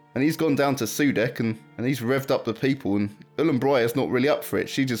 And he's gone down to Sudek and he's revved up the people, and Ullenbriar's not really up for it.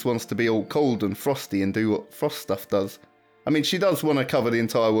 She just wants to be all cold and frosty and do what frost stuff does. I mean, she does want to cover the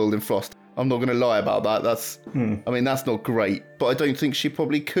entire world in frost. I'm not going to lie about that. I mean, that's not great, but I don't think she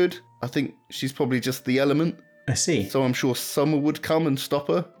probably could. I think she's probably just the element. I see. So I'm sure summer would come and stop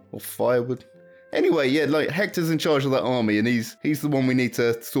her, or fire would. Anyway, yeah, like Hector's in charge of that army, and he's the one we need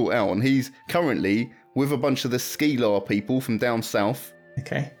to sort out. And he's currently with a bunch of the Skelar people from down south,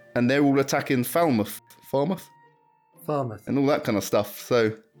 Okay. and they're all attacking Falmouth, Farmouth. and all that kind of stuff.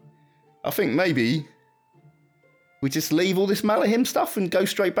 So I think maybe we just leave all this Malahim stuff and go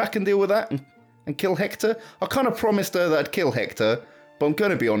straight back and deal with that and kill Hector. I kind of promised her that I'd kill Hector, but I'm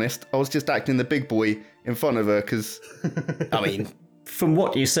going to be honest, I was just acting the big boy in front of her because, I mean, From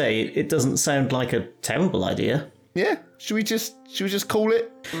what you say, it doesn't sound like a terrible idea. yeah, should we just call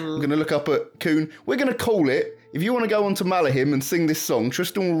it? I'm going to look up at Kuhn. We're going to call it. If you want to go on to Malahim and sing this song,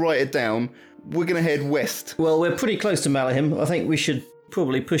 Tristan will write it down. We're going to head west. Well, we're pretty close to Malahim. I think we should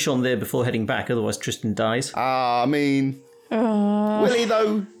probably push on there before heading back, otherwise Tristan dies. I mean, will he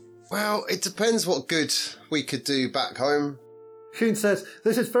though? Well, it depends what good we could do back home. Kuhn says,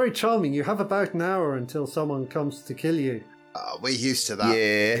 "This is very charming. You have about an hour until someone comes to kill you." We're used to that.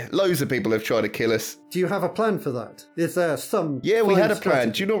 Yeah, loads of people have tried to kill us. Do you have a plan for that? Is there some? Yeah, we fine had a plan.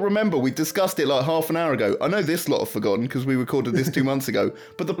 strategy? Do you not remember? We discussed it like half an hour ago. I know this lot have forgotten because we recorded this 2 months ago.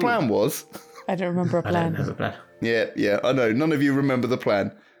 But the plan was... I don't remember a I don't plan. have a plan. Yeah, I know. None of you remember the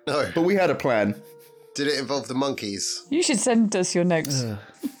plan. No. But we had a plan. Did it involve the monkeys? You should send us your notes.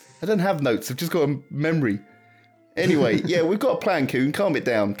 I don't have notes. I've just got a memory. Anyway, yeah, we've got a plan, Coon. Calm it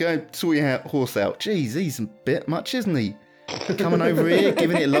down. Go and sort your horse out. Jeez, he's a bit much, isn't he? Coming over here,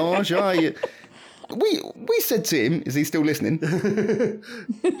 giving it large. We said to him, is he still listening?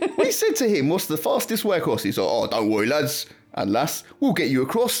 We said to him, what's the fastest way across? He's like, oh, don't worry, lads. And lass, we'll get you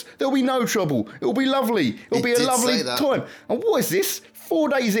across. There'll be no trouble. It'll be lovely. It'll be a did lovely say that. time. And what is this? 4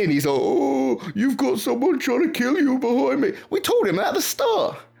 days in, he's like, oh, you've got someone trying to kill you behind me. We told him at the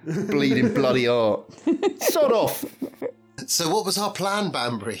start. Bleeding bloody heart. Sod off. So what was our plan,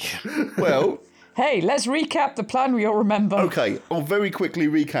 Banbury? Well, Hey, let's recap the plan we all remember. okay, I'll very quickly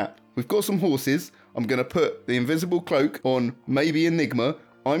recap. We've got some horses. I'm going to put the invisible cloak on maybe Enigma.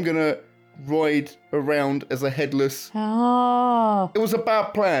 I'm going to ride around as a headless... Ah. It was a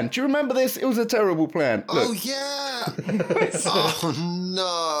bad plan. Do you remember this? It was a terrible plan. Look, Oh, yeah. Oh,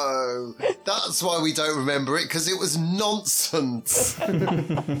 no. That's why we don't remember it, because it was nonsense.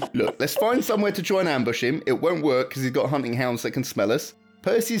 look, let's find somewhere to try and ambush him. It won't work because he's got hunting hounds that can smell us.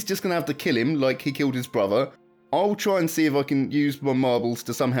 Percy's just going to have to kill him like he killed his brother. I'll try and see if I can use my marbles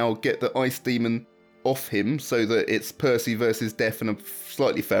to somehow get the ice demon off him so that it's Percy versus Death in a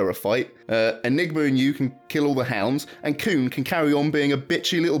slightly fairer fight. Enigma and you can kill all the hounds, and Coon can carry on being a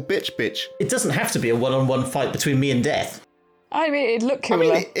bitchy little bitch. It doesn't have to be a one-on-one fight between me and Death. I mean, it'd look I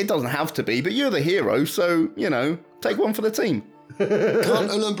cooler. mean, it doesn't have to be, but you're the hero, so, you know, take one for the team.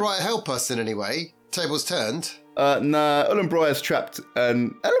 Can't Ullenbright help us in any way? Tables turned. Nah, Ullenbriar's trapped,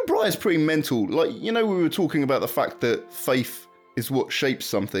 and Ullenbriar's pretty mental. Like, you know, we were talking about the fact that faith is what shapes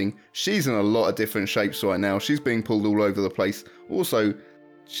something. She's in a lot of different shapes right now. She's being pulled all over the place. Also,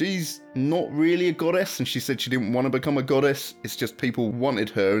 she's not really a goddess, and she said she didn't want to become a goddess. It's just people wanted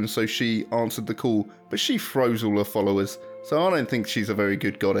her, and so she answered the call. But she froze all her followers, so I don't think she's a very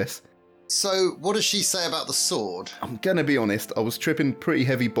good goddess. So what does she say about the sword? I'm gonna be honest, I was tripping pretty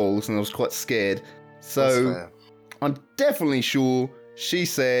heavy balls, and I was quite scared. That's So fair. I'm definitely sure she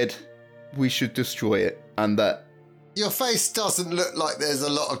said we should destroy it, and that... Your face doesn't look like there's a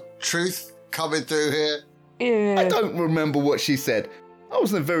lot of truth coming through here. I Yeah. don't remember what she said. I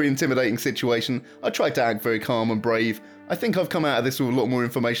was in a very intimidating situation. I tried to act very calm and brave. I think I've come out of this with a lot more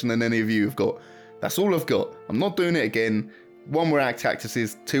information than any of you have got. That's all I've got. I'm not doing it again. 1, we're out of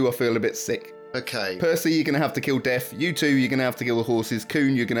tactices. 2, I feel a bit sick. Okay. Percy, you're going to have to kill Death. You 2, you're going to have to kill the horses.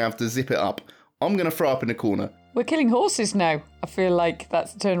 Coon, you're going to have to zip it up. I'm going to throw up in the corner. We're killing horses now. I feel like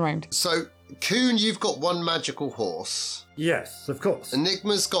that's a turnaround. So, Coon, you've got one magical horse. Yes, of course.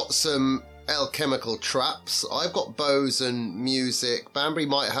 Enigma's got some alchemical traps. I've got bows and music. Banbury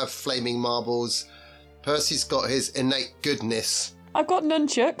might have flaming marbles. Percy's got his innate goodness. I've got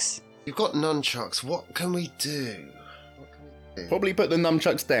nunchucks. You've got nunchucks. What can we do? Probably put the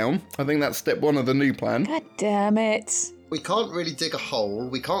nunchucks down. I think that's step 1 of the new plan. God damn it. We can't really dig a hole.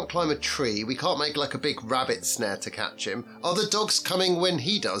 We can't climb a tree. We can't make like a big rabbit snare to catch him. Are the dogs coming when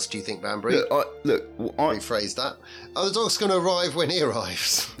he does, do you think, Banbury? Look, Rephrase that. Are the dogs going to arrive when he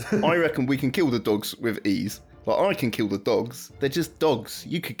arrives? I reckon we can kill the dogs with ease. Like, I can kill the dogs. They're just dogs.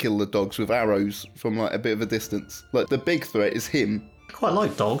 You could kill the dogs with arrows from, like, a bit of a distance. Like, the big threat is him. I quite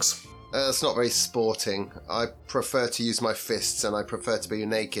like dogs. It's not very sporting. I prefer to use my fists and I prefer to be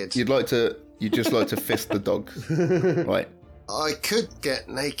naked. You'd just like to fist the dogs. Right. I could get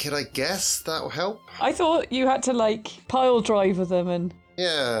naked, I guess. That'll help. I thought you had to, like, pile driver them, and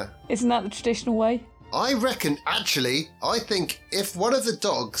Yeah. isn't that the traditional way? I reckon, actually, I think if one of the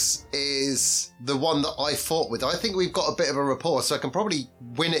dogs is the one that I fought with, I think we've got a bit of a rapport, so I can probably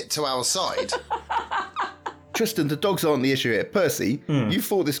win it to our side. Tristan, the dogs aren't the issue here. Percy, you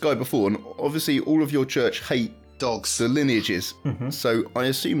fought this guy before, and obviously all of your church hate Dogs. the lineages. So I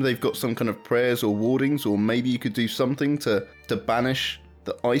assume they've got some kind of prayers or wardings, or maybe you could do something to banish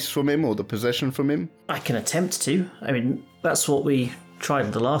the ice from him or the possession from him. I can attempt to. I mean, that's what we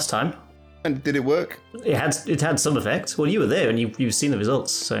tried the last time. And did it work? It had some effect. Well, you were there and you've seen the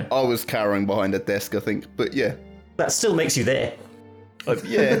results, so I was cowering behind a desk, I think. But yeah. that still makes you there.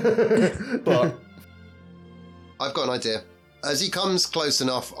 Yeah. But I've got an idea. As he comes close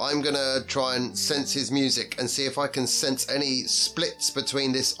enough, I'm going to try and sense his music and see if I can sense any splits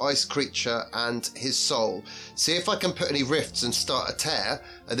between this ice creature and his soul. See if I can put any rifts and start a tear,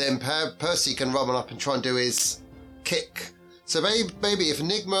 and then Percy can run up and try and do his kick. So maybe if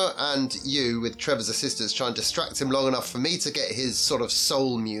Enigma and you, with Trevor's assistance, try and distract him long enough for me to get his sort of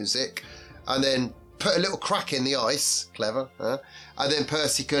soul music, and then put a little crack in the ice, clever, huh? And then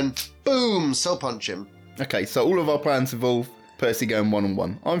Percy can, boom, soul punch him. Okay, so all of our plans involve Percy going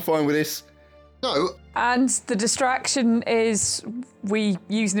one-on-one. I'm fine with this. No. And the distraction is we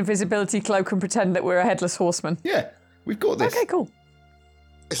use an invisibility cloak and pretend that we're a headless horseman. Yeah, we've got this. Okay, cool.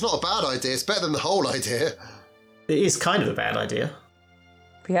 It's not a bad idea. It's better than the whole idea. It is kind of a bad idea.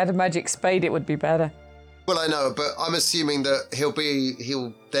 If we had a magic spade, it would be better. Well, I know, but I'm assuming that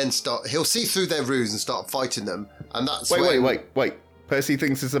he'll see through their ruse and start fighting them, and that's Wait. Percy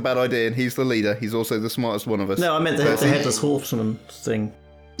thinks it's a bad idea and he's the leader. He's also the smartest one of us. No, I meant the headless horseman thing.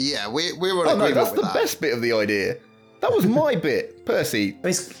 Yeah, we're on Oh agreement no, that's with the that. best bit of the idea. That was my bit. Percy,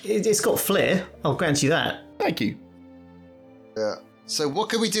 It's got flair, I'll grant you that. thank you. Yeah. So what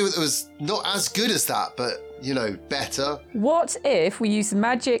can we do that was not as good as that, but, better? What if we use the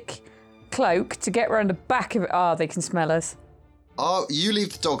magic cloak to get round the back of it? They can smell us. Oh, you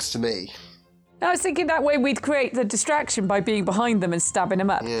leave the dogs to me. I was thinking that way we'd create the distraction by being behind them and stabbing them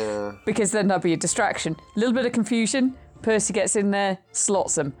up. Yeah. Because then there'll be a distraction. A little bit of confusion. Percy gets in there,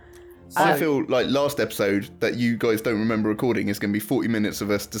 slots them. I feel like last episode that you guys don't remember recording is going to be 40 minutes of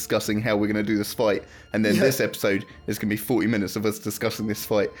us discussing how we're going to do this fight. And then this episode is going to be 40 minutes of us discussing this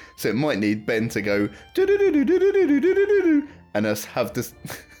fight. So it might need Ben to go do-do-do-do-do-do-do-do-do-do, and us have this...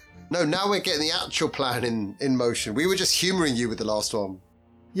 No, now we're getting the actual plan in motion. We were just humouring you with the last one.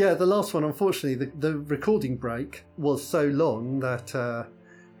 Yeah, the last one, unfortunately, the recording break was so long that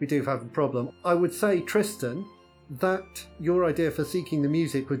we do have a problem. I would say, Tristan, that your idea for seeking the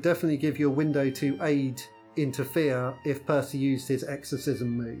music would definitely give you a window to aid interfere if Percy used his exorcism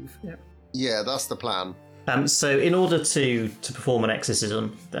move. Yeah, that's the plan. So in order to perform an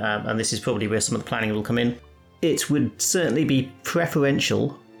exorcism, and this is probably where some of the planning will come in, it would certainly be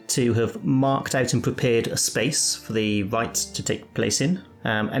preferential to have marked out and prepared a space for the rite to take place in.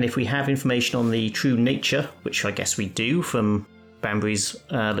 And if we have information on the true nature, which I guess we do from Banbury's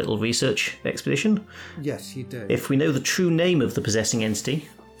little research expedition. Yes, you do. If we know the true name of the possessing entity,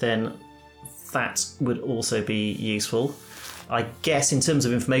 then that would also be useful. I guess in terms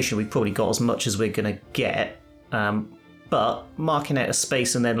of information, we've probably got as much as we're going to get, but marking out a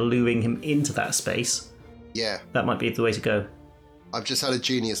space and then luring him into that space, Yeah. that might be the way to go. I've just had a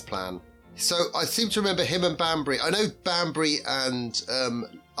genius plan. So I seem to remember him and Banbury. I know Banbury and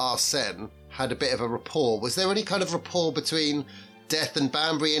Arsene had a bit of a rapport. Was there any kind of rapport between Death and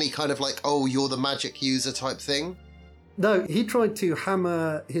Banbury? Any kind of like, oh, you're the magic user type thing? No, he tried to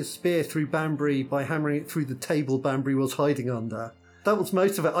hammer his spear through Banbury by hammering it through the table Banbury was hiding under. That was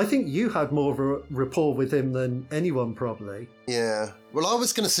most of it. I think you had more of a rapport with him than anyone, probably. Yeah. Well, I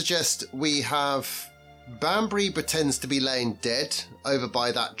was going to suggest we have Banbury pretends to be laying dead over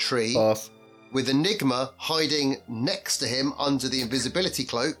by that tree, with Enigma hiding next to him under the invisibility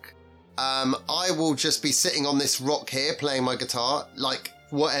cloak. I will just be sitting on this rock here playing my guitar, like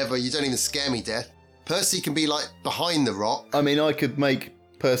whatever, you don't even scare me, Death. Percy can be like behind the rock. I mean, I could make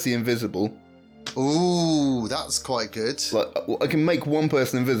Percy invisible. Ooh, that's quite good. Like, I can make one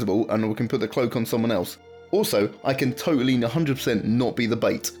person invisible and we can put the cloak on someone else. Also, I can totally 100% not be the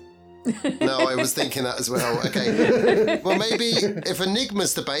bait. No, I was thinking that as well. Okay. Well, maybe if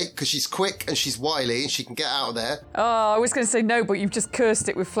Enigma's the bait, because she's quick and she's wily and she can get out of there. I was going to say no, but you've just cursed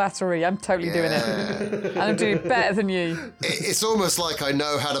it with flattery. I'm totally doing it. And I'm doing it better than you. It's almost like I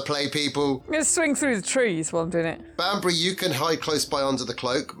know how to play people. I'm going to swing through the trees while I'm doing it. Banbury, you can hide close by under the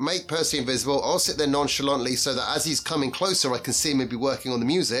cloak. Make Percy invisible. I'll sit there nonchalantly so that as he's coming closer, I can see him maybe working on the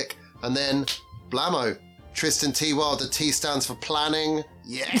music. And then, blammo. Tristan T. Wilder. T stands for planning.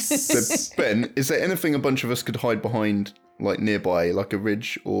 Yes. So, Ben, is there anything a bunch of us could hide behind, like nearby, like a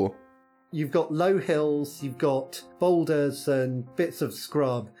ridge or... You've got low hills, you've got boulders and bits of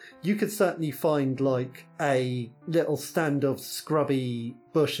scrub. You could certainly find like a little stand of scrubby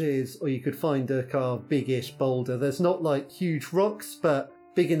bushes, or you could find a kind of biggish boulder. There's not like huge rocks, but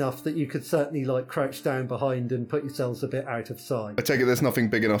big enough that you could certainly like crouch down behind and put yourselves a bit out of sight. I take it there's nothing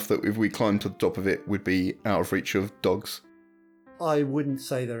big enough that if we climbed to the top of it would be out of reach of dogs. I wouldn't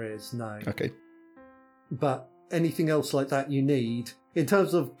say there is, no. Okay. But anything else like that you need, in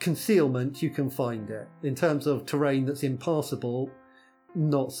terms of concealment, you can find it. In terms of terrain that's impassable,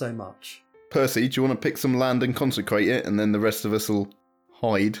 not so much. Percy, do you want to pick some land and consecrate it, and then the rest of us will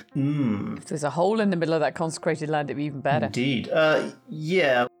hide? If there's a hole in the middle of that consecrated land, it'd be even better. Indeed.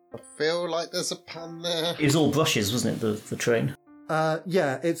 Yeah. I feel like there's a pan there. It was all brushes, wasn't it, the train?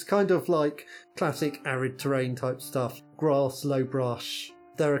 Yeah, it's kind of like classic arid terrain type stuff. Grass, low brush,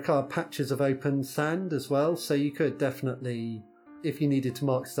 There are kind of patches of open sand as well, so you could definitely, if you needed to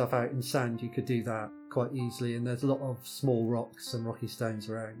mark stuff out in sand, you could do that quite easily, and there's a lot of small rocks and rocky stones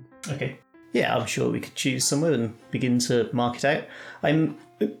around. Okay. Yeah, I'm sure we could choose somewhere and begin to mark it out. I'm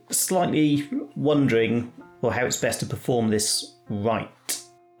slightly wondering how it's best to perform this right.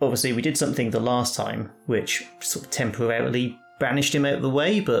 Obviously, we did something the last time which sort of temporarily banished him out of the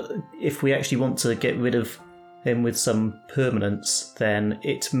way, but if we actually want to get rid of him with some permanence, then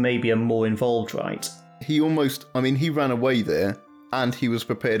it may be a more involved rite. He ran away there, and he was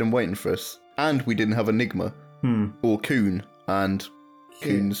prepared and waiting for us. And we didn't have Enigma. Or Coon. And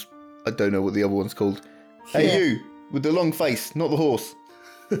Coon's... I don't know what the other one's called. Hey, you! With the long face, not the horse.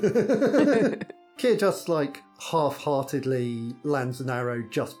 Kir just, half-heartedly lands an arrow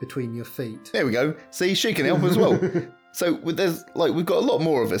just between your feet. There we go. See, she can help as well. So there's we've got a lot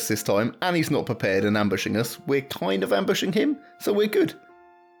more of us this time, and he's not prepared and ambushing us. We're kind of ambushing him, so we're good.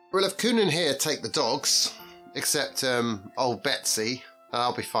 Well, if Coon and here take the dogs, except old Betsy,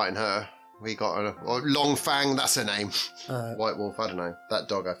 I'll be fighting her. We got Long Fang, that's her name. White Wolf, I don't know. That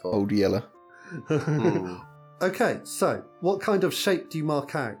dog, I thought. Old Yeller. Okay, so what kind of shape do you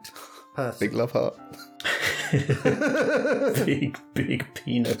mark out, person? Big love heart. big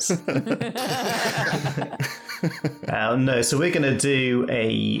penis. No, so we're going to do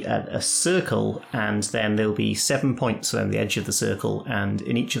a circle, and then there'll be 7 points around the edge of the circle, and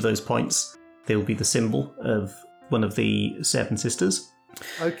in each of those points there'll be the symbol of one of the 7 sisters.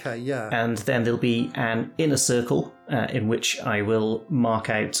 Okay, yeah. And then there'll be an inner circle in which I will mark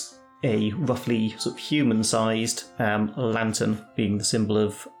out a roughly sort of human-sized lantern, being the symbol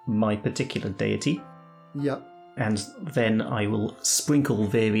of my particular deity. Yep. And then I will sprinkle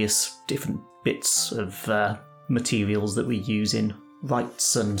various different bits of materials that we use in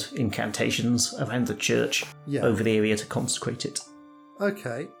rites and incantations around the church over the area to consecrate it.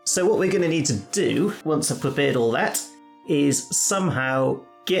 Okay. So what we're going to need to do, once I've prepared all that, is somehow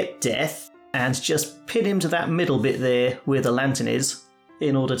get Death and just pin him to that middle bit there where the lantern is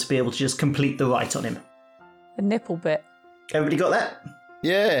in order to be able to just complete the rite on him. The nipple bit. Everybody got that?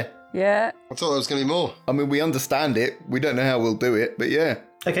 Yeah. Yeah. I thought there was going to be more. I mean, we understand it. We don't know how we'll do it, but yeah.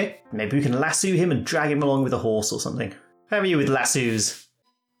 Okay, maybe we can lasso him and drag him along with a horse or something. How are you with lassos?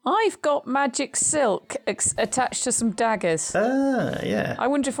 I've got magic silk attached to some daggers. Ah, yeah. I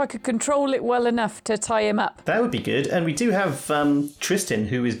wonder if I could control it well enough to tie him up. That would be good. And we do have Tristan,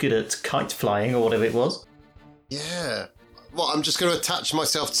 who is good at kite flying or whatever it was. Yeah. Well, I'm just going to attach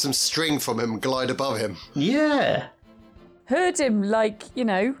myself to some string from him and glide above him. Yeah. Heard him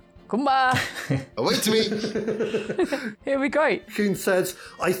Kumba. Away to me. Here we go. Coon says,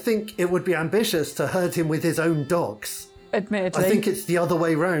 I think it would be ambitious to herd him with his own dogs. Admittedly. I think it's the other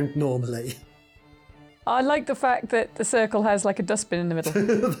way round normally. I like the fact that the circle has a dustbin in the middle.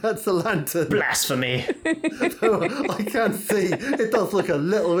 That's the lantern. Blasphemy. I can see. It does look a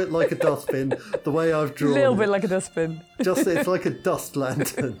little bit like a dustbin, the way I've drawn A little it. bit like a dustbin. Just, it's like a dust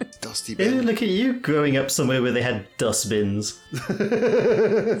lantern. Dusty Ew, bin. look at you growing up somewhere where they had dustbins.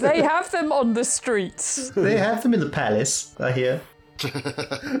 They have them on the streets. They have them in the palace, I hear.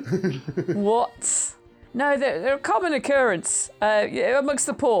 What? No, they're a common occurrence amongst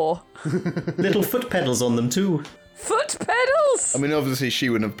the poor. Little foot pedals on them too. Foot pedals? I mean, obviously she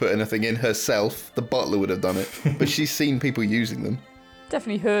wouldn't have put anything in herself. The butler would have done it. But she's seen people using them.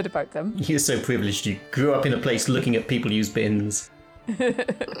 Definitely heard about them. You're so privileged you grew up in a place looking at people use bins. They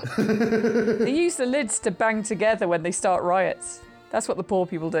use the lids to bang together when they start riots. That's what the poor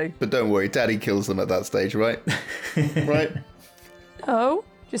people do. But don't worry, Daddy kills them at that stage, right? Right? Oh,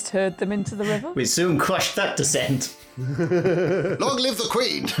 just herd them into the river. We soon crushed that descent. Long live the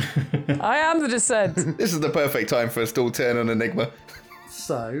Queen. I am the descent. This is the perfect time for us to all turn on Enigma.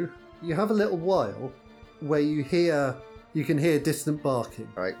 So, you have a little while where you can hear distant barking.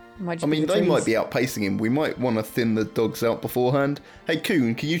 Right. I mean, they might be outpacing him. We might want to thin the dogs out beforehand. Hey,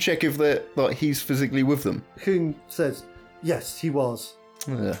 Coon, can you check if he's physically with them? Coon says, yes, he was.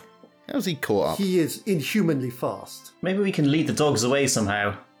 How's he caught up? He is inhumanly fast. Maybe we can lead the dogs away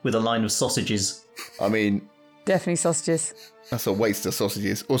somehow with a line of sausages. I mean, Definitely sausages. that's a waste of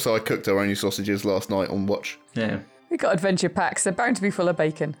sausages. Also, I cooked our only sausages last night on watch. Yeah. We got adventure packs. They're bound to be full of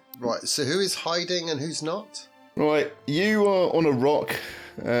bacon. Right, so who is hiding and who's not? Right, you are on a rock.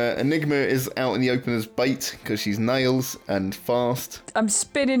 Enigma is out in the open as bait because she's nails and fast. I'm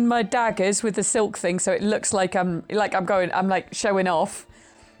spinning my daggers with the silk thing, so it looks like I'm showing off.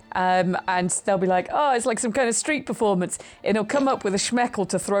 And they'll be like, oh, it's like some kind of street performance. And he'll come up with a schmeckle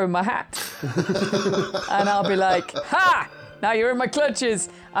to throw in my hat. And I'll be like, ha! Now you're in my clutches.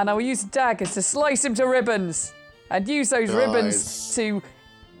 And I will use daggers to slice him to ribbons. And use those ribbons to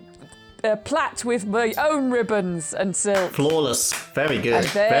plait with my own ribbons and silk. Flawless. Very good. And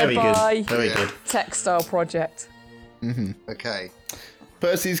Very thereby- good. Very Yeah. good. Textile project. Okay.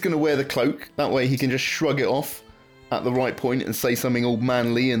 Percy's going to wear the cloak. That way he can just shrug it off at the right point and say something all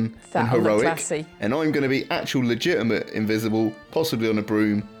manly and That'll look heroic. classy. And I'm going to be actual legitimate invisible, possibly on a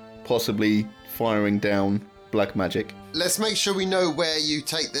broom, possibly firing down black magic. Let's make sure we know where you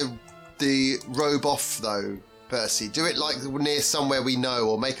take the robe off, though, Percy. Do it like near somewhere we know,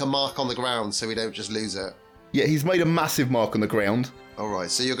 or make a mark on the ground so we don't just lose it. Yeah, he's made a massive mark on the ground. All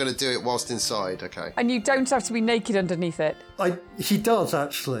right, so you're going to do it whilst inside, okay? And you don't have to be naked underneath it. He does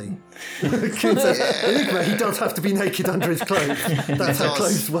actually. Enigma, he does have to be naked under his clothes. That's how does.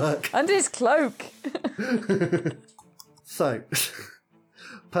 clothes work. Under his cloak. So,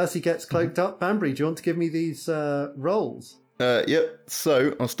 Percy gets cloaked up. Banbury, do you want to give me these rolls? Yep,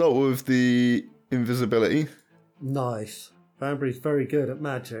 so I'll start with the invisibility. Nice. Banbury's very good at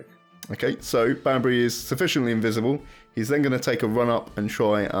magic. Okay, so Banbury is sufficiently invisible. He's then going to take a run up and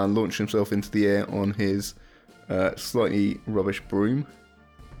try and launch himself into the air on his slightly rubbish broom.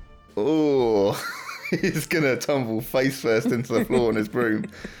 Oh, he's going to tumble face first into the floor on his broom.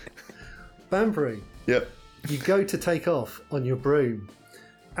 Banbury, Yep. you go to take off on your broom,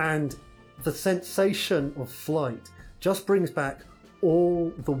 and the sensation of flight just brings back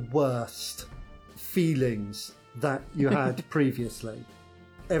all the worst feelings that you had previously.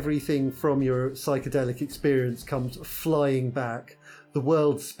 Everything from your psychedelic experience comes flying back. The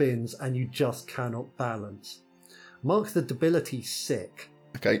world spins and you just cannot balance. Mark the debility sick.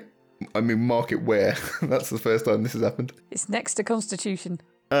 Okay, I mean, mark it where? That's the first time this has happened. It's next to Constitution.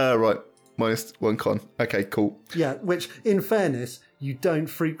 Right, -1 con. Okay, cool. Yeah, which, in fairness, you don't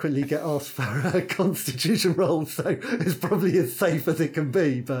frequently get asked for a constitution roll, so it's probably as safe as it can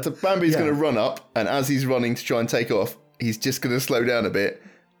be. But So Bambi's yeah. going to run up, and as he's running to try and take off, he's just going to slow down a bit,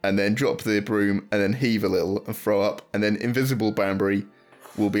 and then drop the broom, and then heave a little and throw up, and then invisible Banbury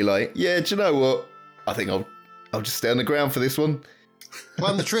will be like, "Yeah, do you know what? I think I'll just stay on the ground for this one."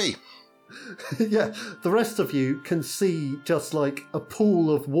 Climb the tree. Yeah, the rest of you can see just like a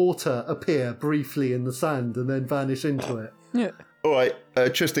pool of water appear briefly in the sand and then vanish into it. Yeah. All right,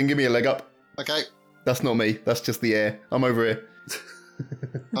 Tristan, give me a leg up. Okay. That's not me. That's just the air. I'm over here.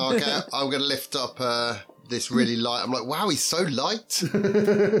 Okay, I'm going to lift up this really light. I'm like, wow, he's so light.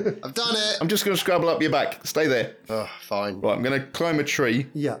 I've done it. I'm just going to scrabble up your back. Stay there. Oh, fine. Right, I'm going to climb a tree.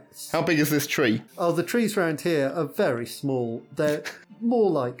 Yeah. How big is this tree? Oh, the trees around here are very small. They're more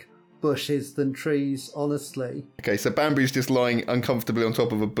like bushes than trees, honestly. Okay, so Bambi's just lying uncomfortably on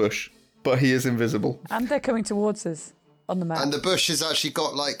top of a bush, but he is invisible. And they're coming towards us on the map. And the bush has actually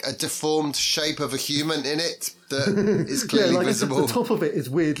got like a deformed shape of a human in it that is Yeah, clearly like visible. the top of it is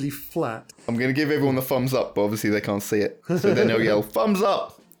weirdly flat. I'm going to give everyone the thumbs up, but obviously they can't see it. So then they'll yell, "Thumbs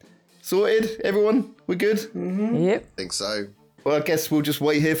up!" Sorted? Everyone? We're good? Yep. I think so. Well, I guess we'll just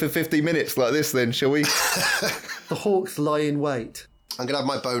wait here for 50 minutes like this then, shall we? The hawks lie in wait. I'm going to have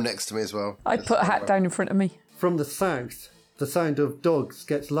my bow next to me as well. I put a hat down in front of me. From the south, the sound of dogs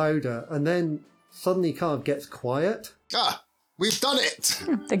gets louder, and then suddenly kind of gets quiet. Ah, we've done it.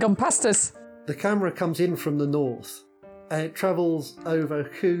 They've gone past us. The camera comes in from the north, and it travels over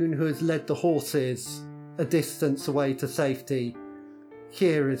Kuhn, who has led the horses a distance away to safety.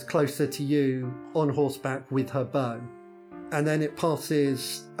 Here is closer to you, on horseback with her bow. And then it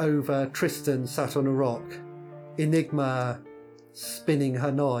passes over Tristan sat on a rock. Enigma spinning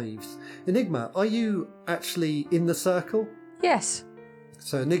her knives. Enigma, are you actually in the circle? Yes.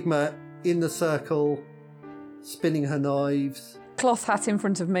 So Enigma in the circle, spinning her knives, Cloth hat in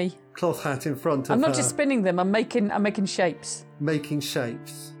front of me. cloth hat in front of I'm her, not just spinning them. I'm making shapes. making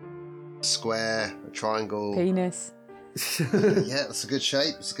shapes. Square, a triangle. Penis. Yeah, that's a good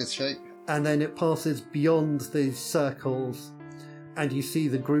shape. It's a good shape. And then it passes beyond these circles, and you see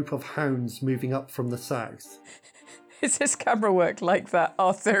the group of hounds moving up from the south. Is this camera work like that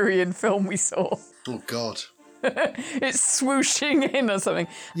Arthurian film we saw? Oh, God. It's swooshing in or something.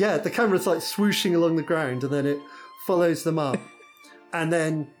 Yeah, the camera's like swooshing along the ground, and then it follows them up. And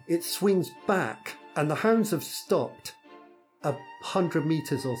then it swings back, and the hounds have stopped 100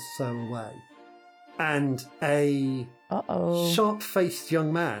 metres or so away. And a Uh-oh. sharp-faced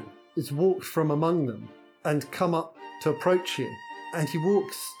young man has walked from among them and come up to approach you. And he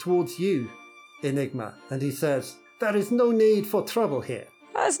walks towards you, Enigma, and he says, "There is no need for trouble here."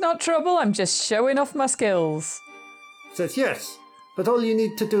 That's not trouble. I'm just showing off my skills. He says, "Yes, but all you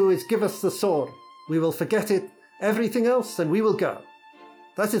need to do is give us the sword. We will forget it, everything else, and we will go.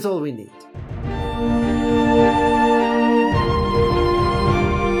 That is all we need."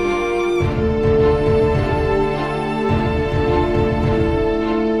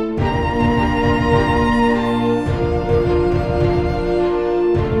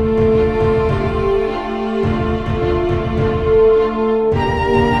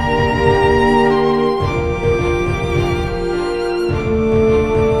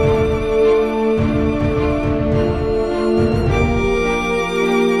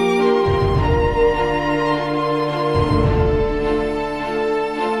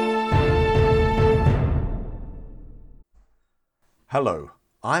 Hello,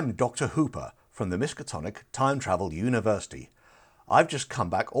 I'm Dr. Hooper from the Miskatonic Time Travel University. I've just come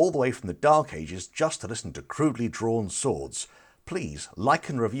back all the way from the Dark Ages just to listen to crudely drawn swords. Please like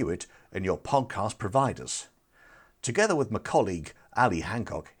and review it in your podcast providers. Together with my colleague Ali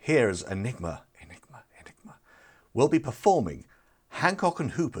Hancock, here's Enigma. We'll be performing Hancock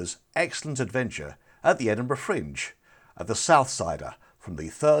and Hooper's Excellent Adventure at the Edinburgh Fringe at the Southsider from the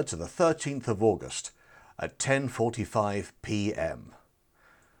 3rd to the 13th of August at 10:45 p.m.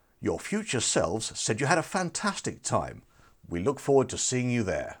 Your future selves said you had a fantastic time. We look forward to seeing you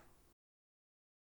there.